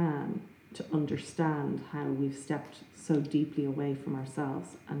possibly can, to understand how we've stepped so deeply away from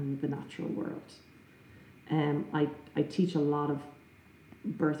ourselves and the natural world. I teach a lot of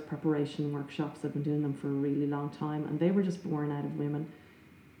birth preparation workshops. I've been doing them for a really long time, and they were just born out of women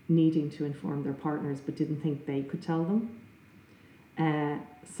needing to inform their partners but didn't think they could tell them.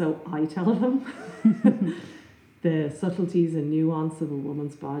 So I tell them the subtleties and nuance of a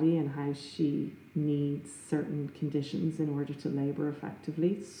woman's body and how she needs certain conditions in order to labor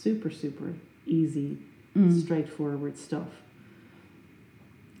effectively. Super, super easy, straightforward stuff.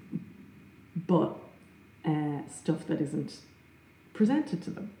 But stuff that isn't presented to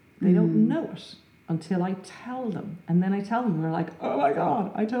them. They don't know it until I tell them. And then I tell them, and they're like, oh my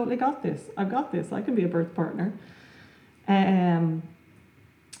God, I totally got this. I've got this. I can be a birth partner.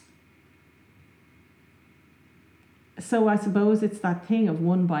 So I suppose it's that thing of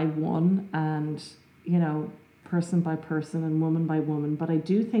one by one and, you know, person by person and woman by woman. But I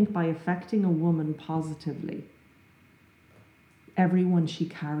do think by affecting a woman positively, everyone she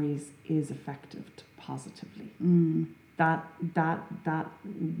carries is affected positively. That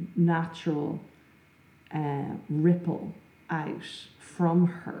natural ripple out from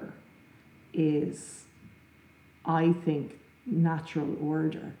her is, I think, natural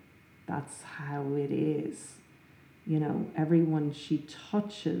order. That's how it is. You know, everyone she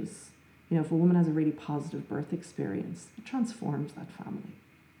touches, you know, if a woman has a really positive birth experience, it transforms that family.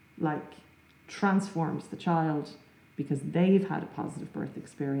 Like, transforms the child because they've had a positive birth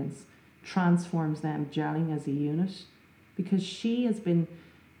experience, transforms them gelling as a unit because she has been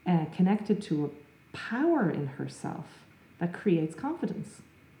connected to a power in herself that creates confidence.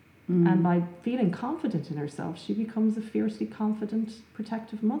 And by feeling confident in herself, she becomes a fiercely confident,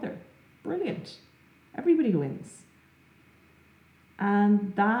 protective mother. Brilliant. Everybody wins.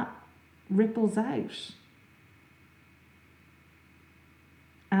 And that ripples out.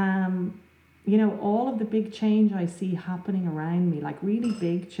 You know, all of the big change I see happening around me, like really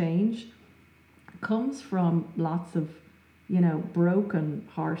big change, comes from lots of, you know,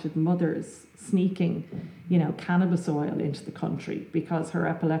 broken-hearted mothers sneaking, you know, cannabis oil into the country because her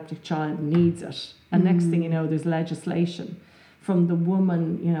epileptic child needs it. And next thing you know, there's legislation from the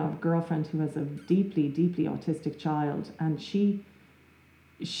woman, you know, a girlfriend who has a deeply, deeply autistic child, and she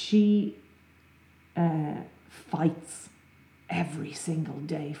fights every single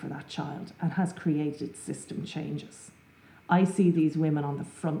day for that child and has created system changes. I see these women on the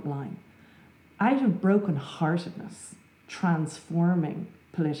front line, out of broken-heartedness, transforming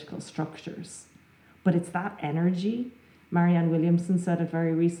political structures. But it's that energy. Marianne Williamson said it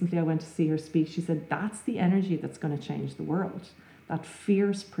very recently. I went to see her speak. She said, that's the energy that's going to change the world. That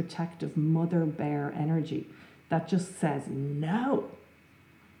fierce, protective mother bear energy that just says, no,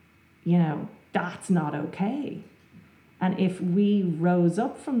 you know, that's not okay. And if we rose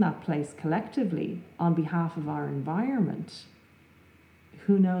up from that place collectively on behalf of our environment,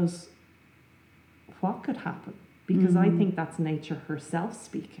 who knows what could happen? Because I think that's nature herself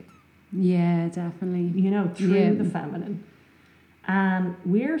speaking. Yeah, definitely. You know, through Yeah. the feminine. And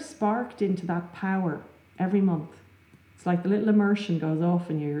we're sparked into that power every month. It's like the little immersion goes off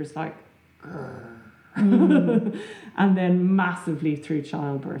in you. It's like, and then massively through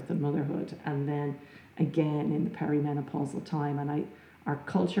childbirth and motherhood. And then again in the perimenopausal time. And our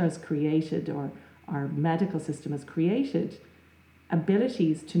culture has created, or our medical system has created,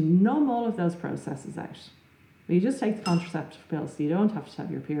 abilities to numb all of those processes out. You just take the contraceptive pill so you don't have to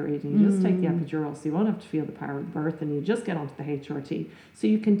have your period, and you just take the epidural so you won't have to feel the power of birth, and you just get onto the HRT. So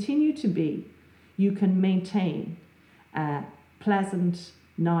you can maintain a pleasant,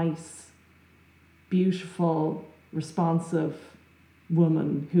 nice, beautiful, responsive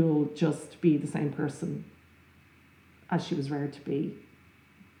woman who'll just be the same person as she was reared to be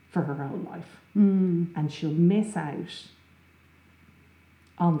for her whole life. And she'll miss out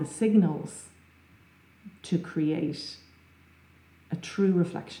on the signals to create a true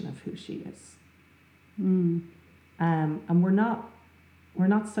reflection of who she is. And we're not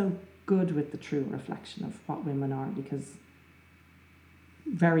so good with the true reflection of what women are, because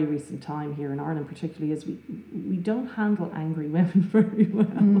very recent time here in Ireland particularly is we don't handle angry women very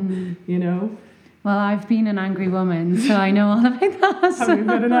well, you know. Well, I've been an angry woman, so I know all about that. Have you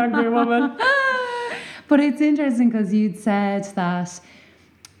been an angry woman? But it's interesting because you'd said that,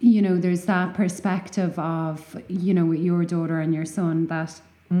 you know, there's that perspective of, you know, with your daughter and your son, that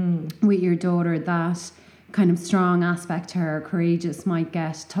with your daughter, that kind of strong aspect to her, courageous, might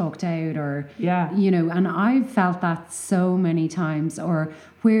get talked out, or, you know, and I've felt that so many times, or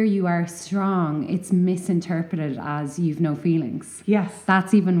where you are strong, it's misinterpreted as you've no feelings. Yes.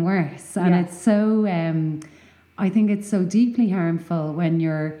 That's even worse. And it's so, I think it's so deeply harmful when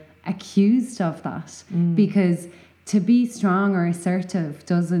you're accused of that, because to be strong or assertive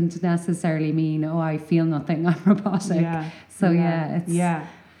doesn't necessarily mean, oh, I feel nothing, I'm robotic.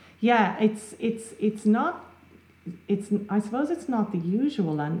 It's not, I suppose it's not the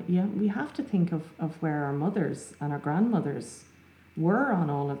usual. And we have to think of where our mothers and our grandmothers were on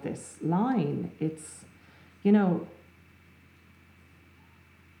all of this line. It's, you know,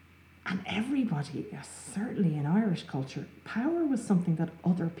 and everybody, certainly in Irish culture, power was something that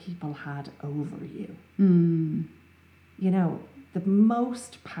other people had over you. You know, the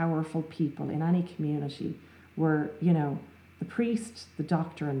most powerful people in any community were, you know, the priest, the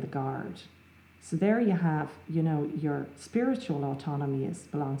doctor, and the guard. So there you have, you know, your spiritual autonomy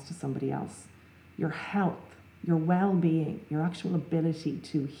belongs to somebody else. Your health, your well-being, your actual ability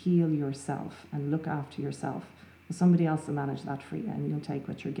to heal yourself and look after yourself. Well, somebody else will manage that for you, and you'll take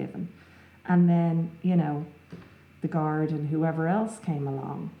what you're given. And then, you know, the guard and whoever else came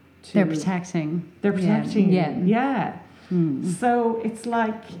along. They're protecting. They're protecting you. Yeah. So it's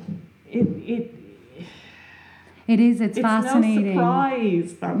like, it is, it's fascinating. No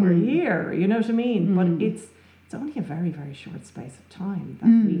surprise that we're here, you know what I mean? But it's only a very, very short space of time that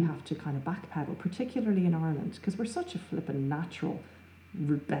we have to kind of backpedal, particularly in Ireland, because we're such a flippin' natural,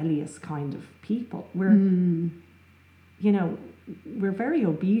 rebellious kind of people. We're, you know, we're very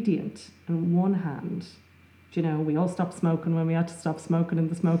obedient on one hand. You know, we all stopped smoking when we had to stop smoking in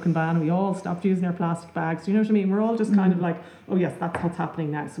the smoking ban. We all stopped using our plastic bags. You know what I mean? We're all just kind of like, oh yes, that's what's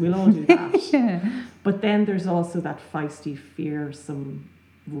happening now. So we'll all do that. But then there's also that feisty, fearsome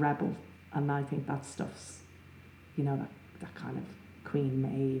rebel. And I think that stuff's, you know, that kind of Queen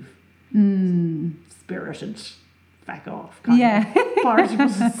Maeve, spirited, feck off kind of part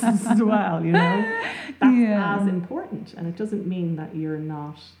as well, you know? That's as important. And it doesn't mean that you're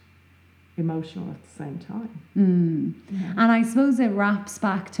not emotional at the same time. And I suppose it wraps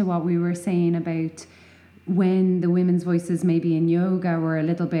back to what we were saying about when the women's voices maybe in yoga were a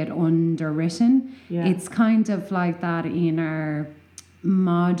little bit underwritten. It's kind of like that in our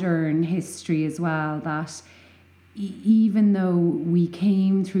modern history as well, that even though we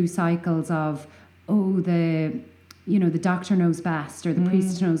came through cycles of, oh, the doctor knows best, or the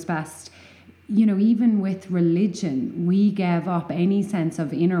priest knows best, you know, even with religion, we gave up any sense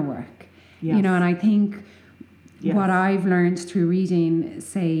of inner work. You know, and I think what I've learned through reading,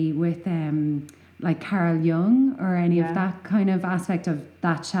 say, with like Carl Jung, or any of that kind of aspect of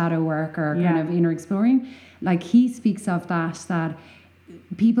that shadow work, or kind of inner exploring, like he speaks of that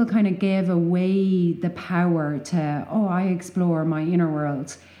people kind of gave away the power to, oh, I explore my inner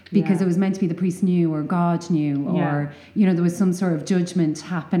world, because it was meant to be the priest knew, or God knew, or, you know, there was some sort of judgment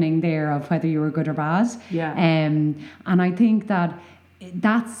happening there of whether you were good or bad. And I think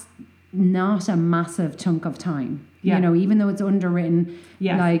that's not a massive chunk of time, you know, even though it's underwritten.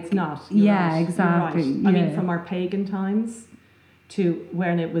 Like, it's not. You're right. Exactly. You're right. I mean, from our pagan times to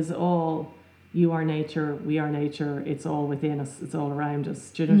when it was all, you are nature, we are nature, it's all within us, it's all around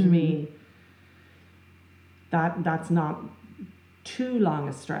us. Do you know what I mean? That's not too long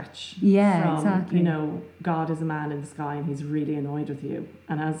a stretch. Yeah, from, exactly. You know, God is a man in the sky and he's really annoyed with you.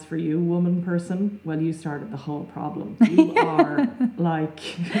 And as for you, woman person, well, you started the whole problem. You are like,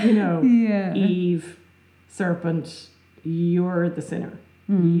 you know, Eve, serpent, you're the sinner.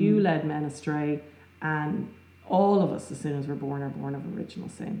 You led men astray, and all of us, as soon as we're born, are born of original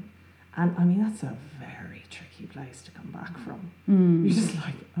sin. And I mean, that's a very tricky place to come back from. You're just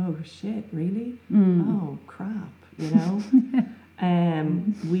like, oh shit, really? Oh crap, you know?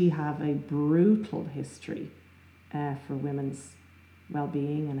 We have a brutal history for women's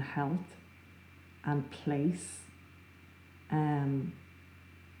well-being and health and place.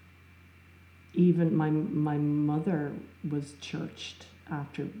 Even my mother was churched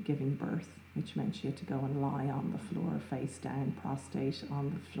after giving birth, which meant she had to go and lie on the floor, face down, prostrate on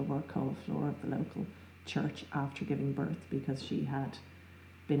the floor, cold floor of the local church after giving birth, because she had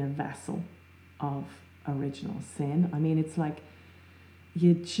been a vessel of original sin. I mean, it's like,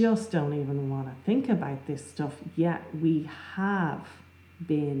 you just don't even want to think about this stuff, yet we have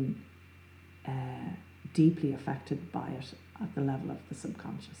been deeply affected by it at the level of the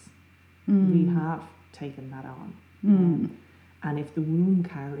subconscious. We have taken that on. And if the womb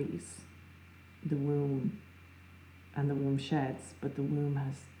carries, the womb sheds, but the womb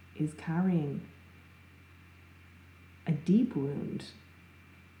is carrying a deep wound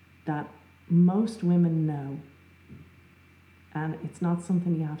that most women know. And it's not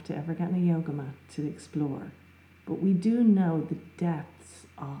something you have to ever get in a yoga mat to explore. But we do know the depths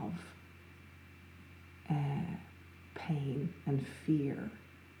of pain and fear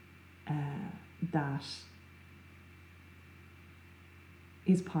that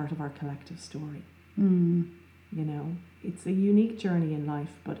is part of our collective story. You know, it's a unique journey in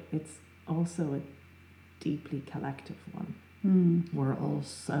life, but it's also a deeply collective one. We're all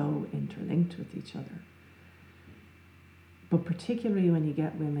so interlinked with each other. But particularly when you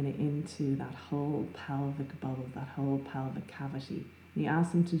get women into that whole pelvic bubble, that whole pelvic cavity, and you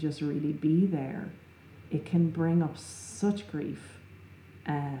ask them to just really be there, it can bring up such grief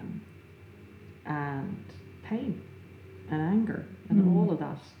and pain and anger and all of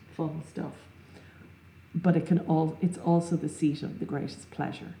that fun stuff. But it's also the seat of the greatest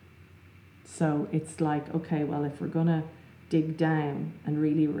pleasure. So it's like, okay, well, if we're gonna dig down and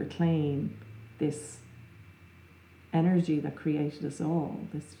really reclaim this energy that created us all,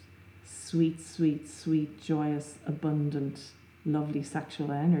 this sweet, sweet, sweet, joyous, abundant, lovely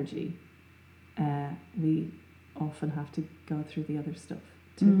sexual energy, we often have to go through the other stuff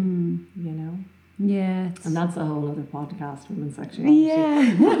too, you know? Yeah. And that's a whole other podcast, women's sexuality.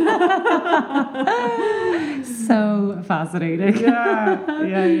 Yeah. So fascinating. Yeah.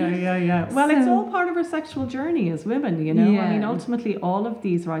 Well, it's all part of our sexual journey as women, you know? Yeah. I mean, ultimately, all of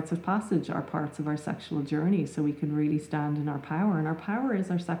these rites of passage are parts of our sexual journey, so we can really stand in our power. And our power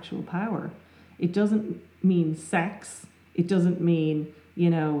is our sexual power. It doesn't mean sex. It doesn't mean, you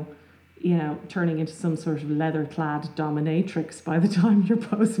know, turning into some sort of leather-clad dominatrix by the time you're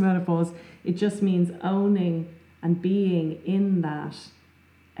post-menopause. It just means owning and being in that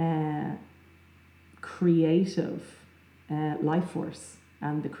creative life force.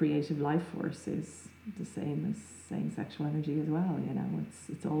 And the creative life force is the same as saying sexual energy as well, you know.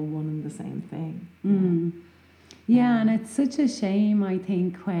 It's all one and the same thing. Yeah, and it's such a shame, I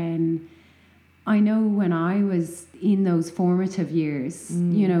think, when I was in those formative years,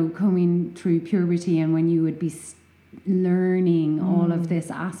 you know, coming through puberty, and when you would be learning all of this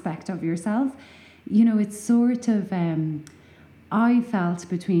aspect of yourself, you know, it's sort of, I felt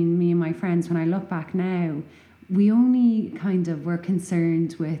between me and my friends, when I look back now, we only kind of were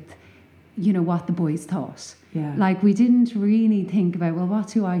concerned with, you know, what the boys thought. Yeah. Like, we didn't really think about, well, what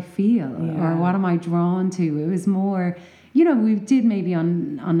do I feel? Or what am I drawn to? It was more, you know, we did maybe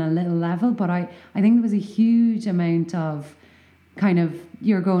on a little level, but I think there was a huge amount of kind of,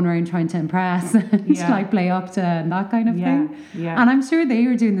 you're going around trying to impress and to like play up to and that kind of thing. Yeah. And I'm sure they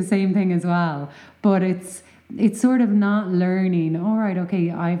were doing the same thing as well. But it's sort of not learning, all right,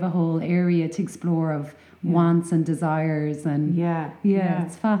 okay, I have a whole area to explore of wants and desires, and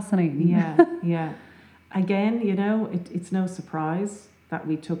it's fascinating. Yeah. Again, you know, it's no surprise that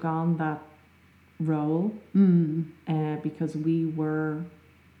we took on that role because we were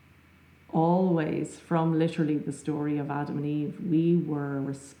always, from literally the story of Adam and Eve, we were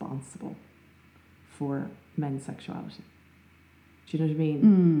responsible for men's sexuality. Do you know what I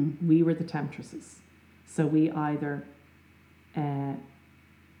mean? We were the temptresses. So we either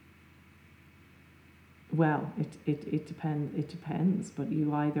well, it depends, but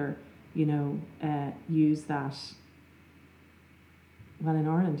you either use that. Well, in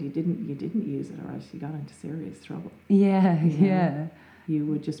Ireland, you didn't use it, or else you got into serious trouble. Yeah, You know? yeah. You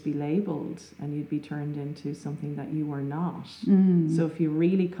would just be labelled, and you'd be turned into something that you were not. So if you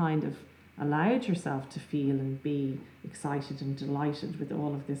really kind of allowed yourself to feel and be excited and delighted with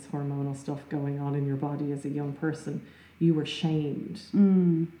all of this hormonal stuff going on in your body as a young person, you were shamed.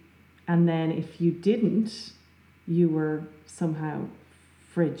 And then if you didn't, you were somehow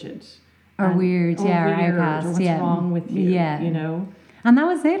frigid. Or weird, or outcast. Or what's wrong with you, you know? And that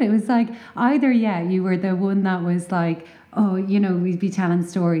was it. It was like either, you were the one that was like, oh, we'd be telling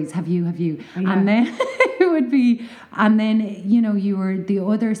stories. Have you? Yeah. And then it would be, and then, you were the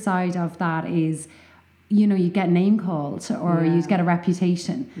other side of that is, you get name called or you get a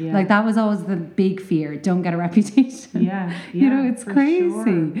reputation. Yeah. Like that was always the big fear. Don't get a reputation. Yeah. It's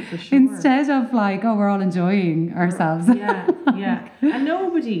crazy. For sure. Instead of like, oh, we're all enjoying ourselves. Yeah. And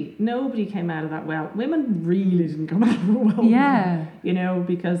nobody came out of that well. Women really didn't come out of it well. Yeah.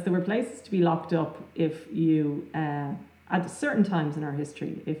 Because there were places to be locked up if you, at certain times in our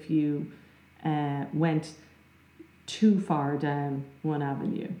history, if you went too far down one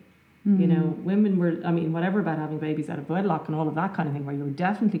avenue. Women were, whatever about having babies out of wedlock and all of that kind of thing, where you were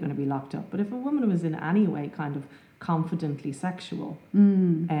definitely going to be locked up. But if a woman was in any way kind of confidently sexual,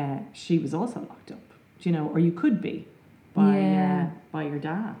 she was also locked up, or you could be by your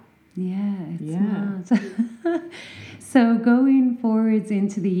dad. Yeah, it's mad. So going forwards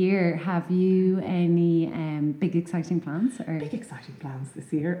into the year, have you any big exciting plans? Big exciting plans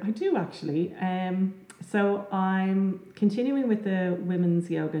this year? I do actually. So I'm continuing with the women's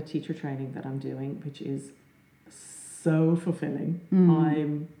yoga teacher training that I'm doing, which is so fulfilling.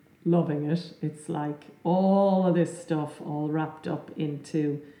 I'm loving it. It's like all of this stuff all wrapped up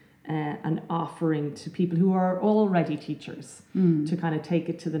into an offering to people who are already teachers to kind of take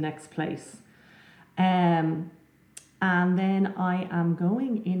it to the next place. And then I am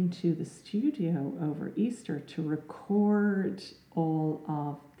going into the studio over Easter to record all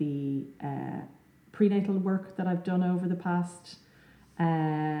of the prenatal work that I've done over the past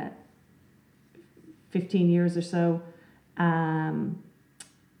 15 years or so. And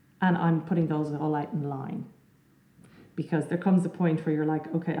I'm putting those all out in line. Because there comes a point where you're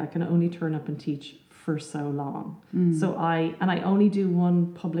like, okay, I can only turn up and teach for so long. So I only do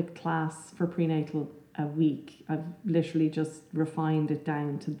one public class for prenatal a week. I've literally just refined it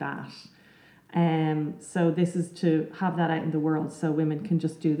down to that. So this is to have that out in the world so women can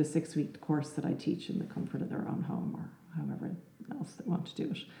just do the 6-week course that I teach in the comfort of their own home or however else they want to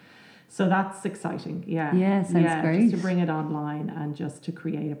do it. So that's exciting. Yeah, sounds great. Just to bring it online and just to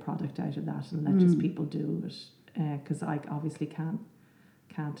create a product out of that and let just people do it. Because I obviously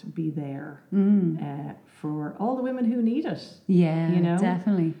can't be there for all the women who need it. Yeah,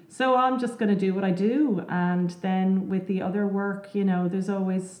 definitely. So I'm just going to do what I do, and then with the other work, there's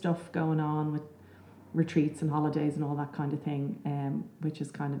always stuff going on with retreats and holidays and all that kind of thing, which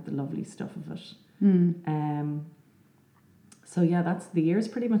is kind of the lovely stuff of it. So that's the year's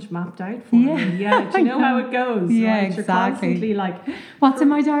pretty much mapped out for me. Yeah, do you know how it goes? Yeah, right? Exactly. You're constantly like, what's in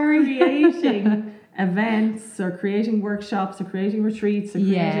my diary? Creating events or creating workshops or creating retreats or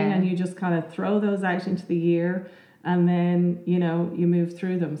creating, and you just kind of throw those out into the year, and then you move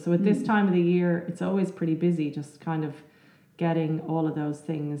through them. So at this time of the year, it's always pretty busy, just kind of getting all of those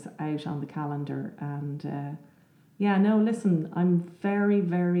things out on the calendar. And listen, I'm very,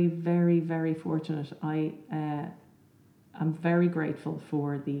 very, very, very fortunate. I'm very grateful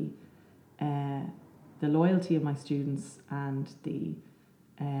for the loyalty of my students and the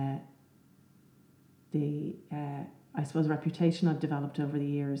I suppose reputation I've developed over the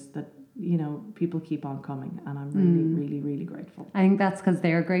years, that people keep on coming, and I'm really, really, really grateful. I think that's because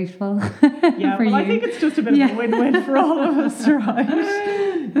they're grateful. For you. I think it's just a bit of a win-win for all of us,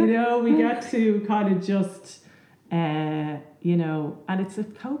 right? We get to kind of just and it's a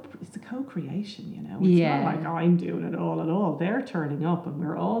co-creation, It's not like I'm doing it all at all. They're turning up and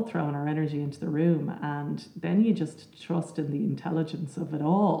we're all throwing our energy into the room, and then you just trust in the intelligence of it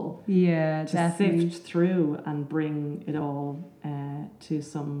all. Yeah, to definitely. sift through and bring it all to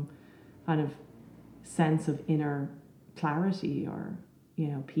some kind of sense of inner clarity or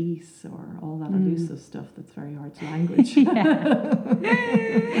peace or all that elusive stuff that's very hard to language.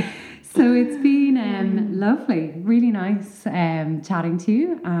 So it's been lovely, really nice chatting to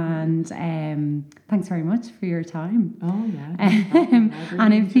you, and thanks very much for your time. Oh yeah.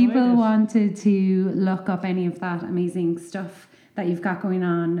 And if people wanted to look up any of that amazing stuff that you've got going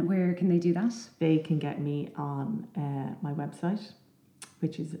on, where can they do that? They can get me on my website,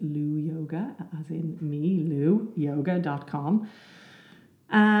 which is Lou Yoga, as in me, Lou, yoga.com.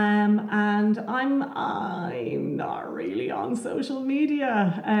 And I'm not really on social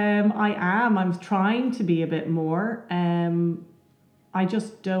media. I'm trying to be a bit more. I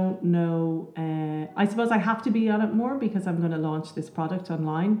just don't know. I suppose I have to be on it more because I'm going to launch this product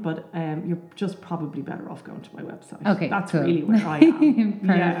online, but you're just probably better off going to my website. Okay, that's cool. Really where I am.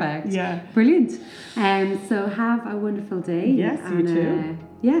 Perfect. Yeah. Brilliant. So have a wonderful day. Yes, you too.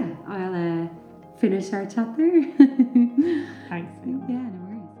 I'll finish our chat there. Thanks. Yeah, no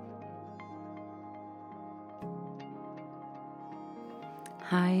worries.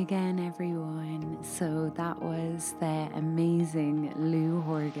 Hi again, everyone. So that was the amazing Lou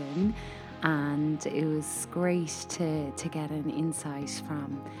Horgan, and it was great to get an insight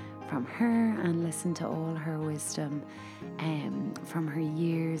from her and listen to all her wisdom from her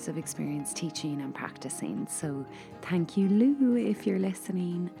years of experience teaching and practicing. So thank you, Lou, if you're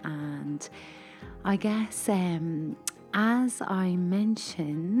listening. And I guess as I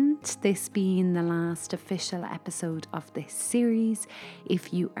mentioned, this being the last official episode of this series,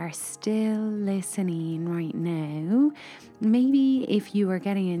 if you are still listening right now, maybe if you are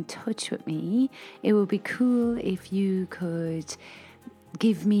getting in touch with me, it would be cool if you could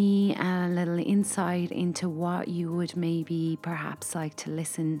give me a little insight into what you would maybe perhaps like to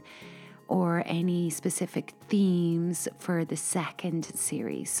listen, or any specific themes for the second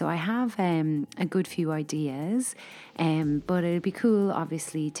series. So I have a good few ideas, but it'd be cool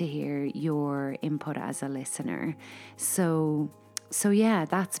obviously to hear your input as a listener. So yeah,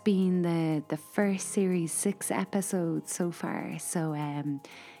 that's been the first series, 6 episodes so far. So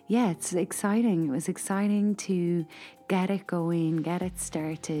yeah, it's exciting. It was exciting to get it going, get it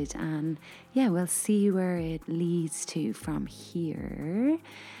started, and yeah, we'll see where it leads to from here.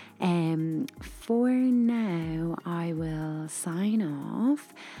 For now, I will sign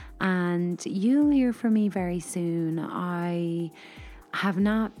off, and you'll hear from me very soon. I have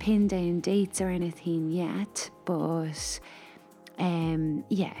not pinned down dates or anything yet, but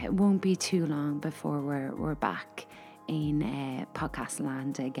it won't be too long before we're back in podcast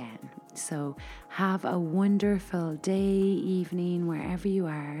land again. So have a wonderful day, evening, wherever you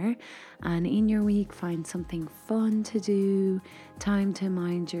are, and in your week find something fun to do, time to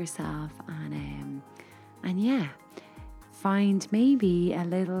mind yourself, and yeah, find maybe a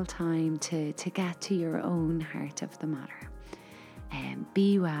little time to get to your own heart of the matter.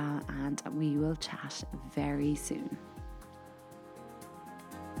 Be well, and we will chat very soon.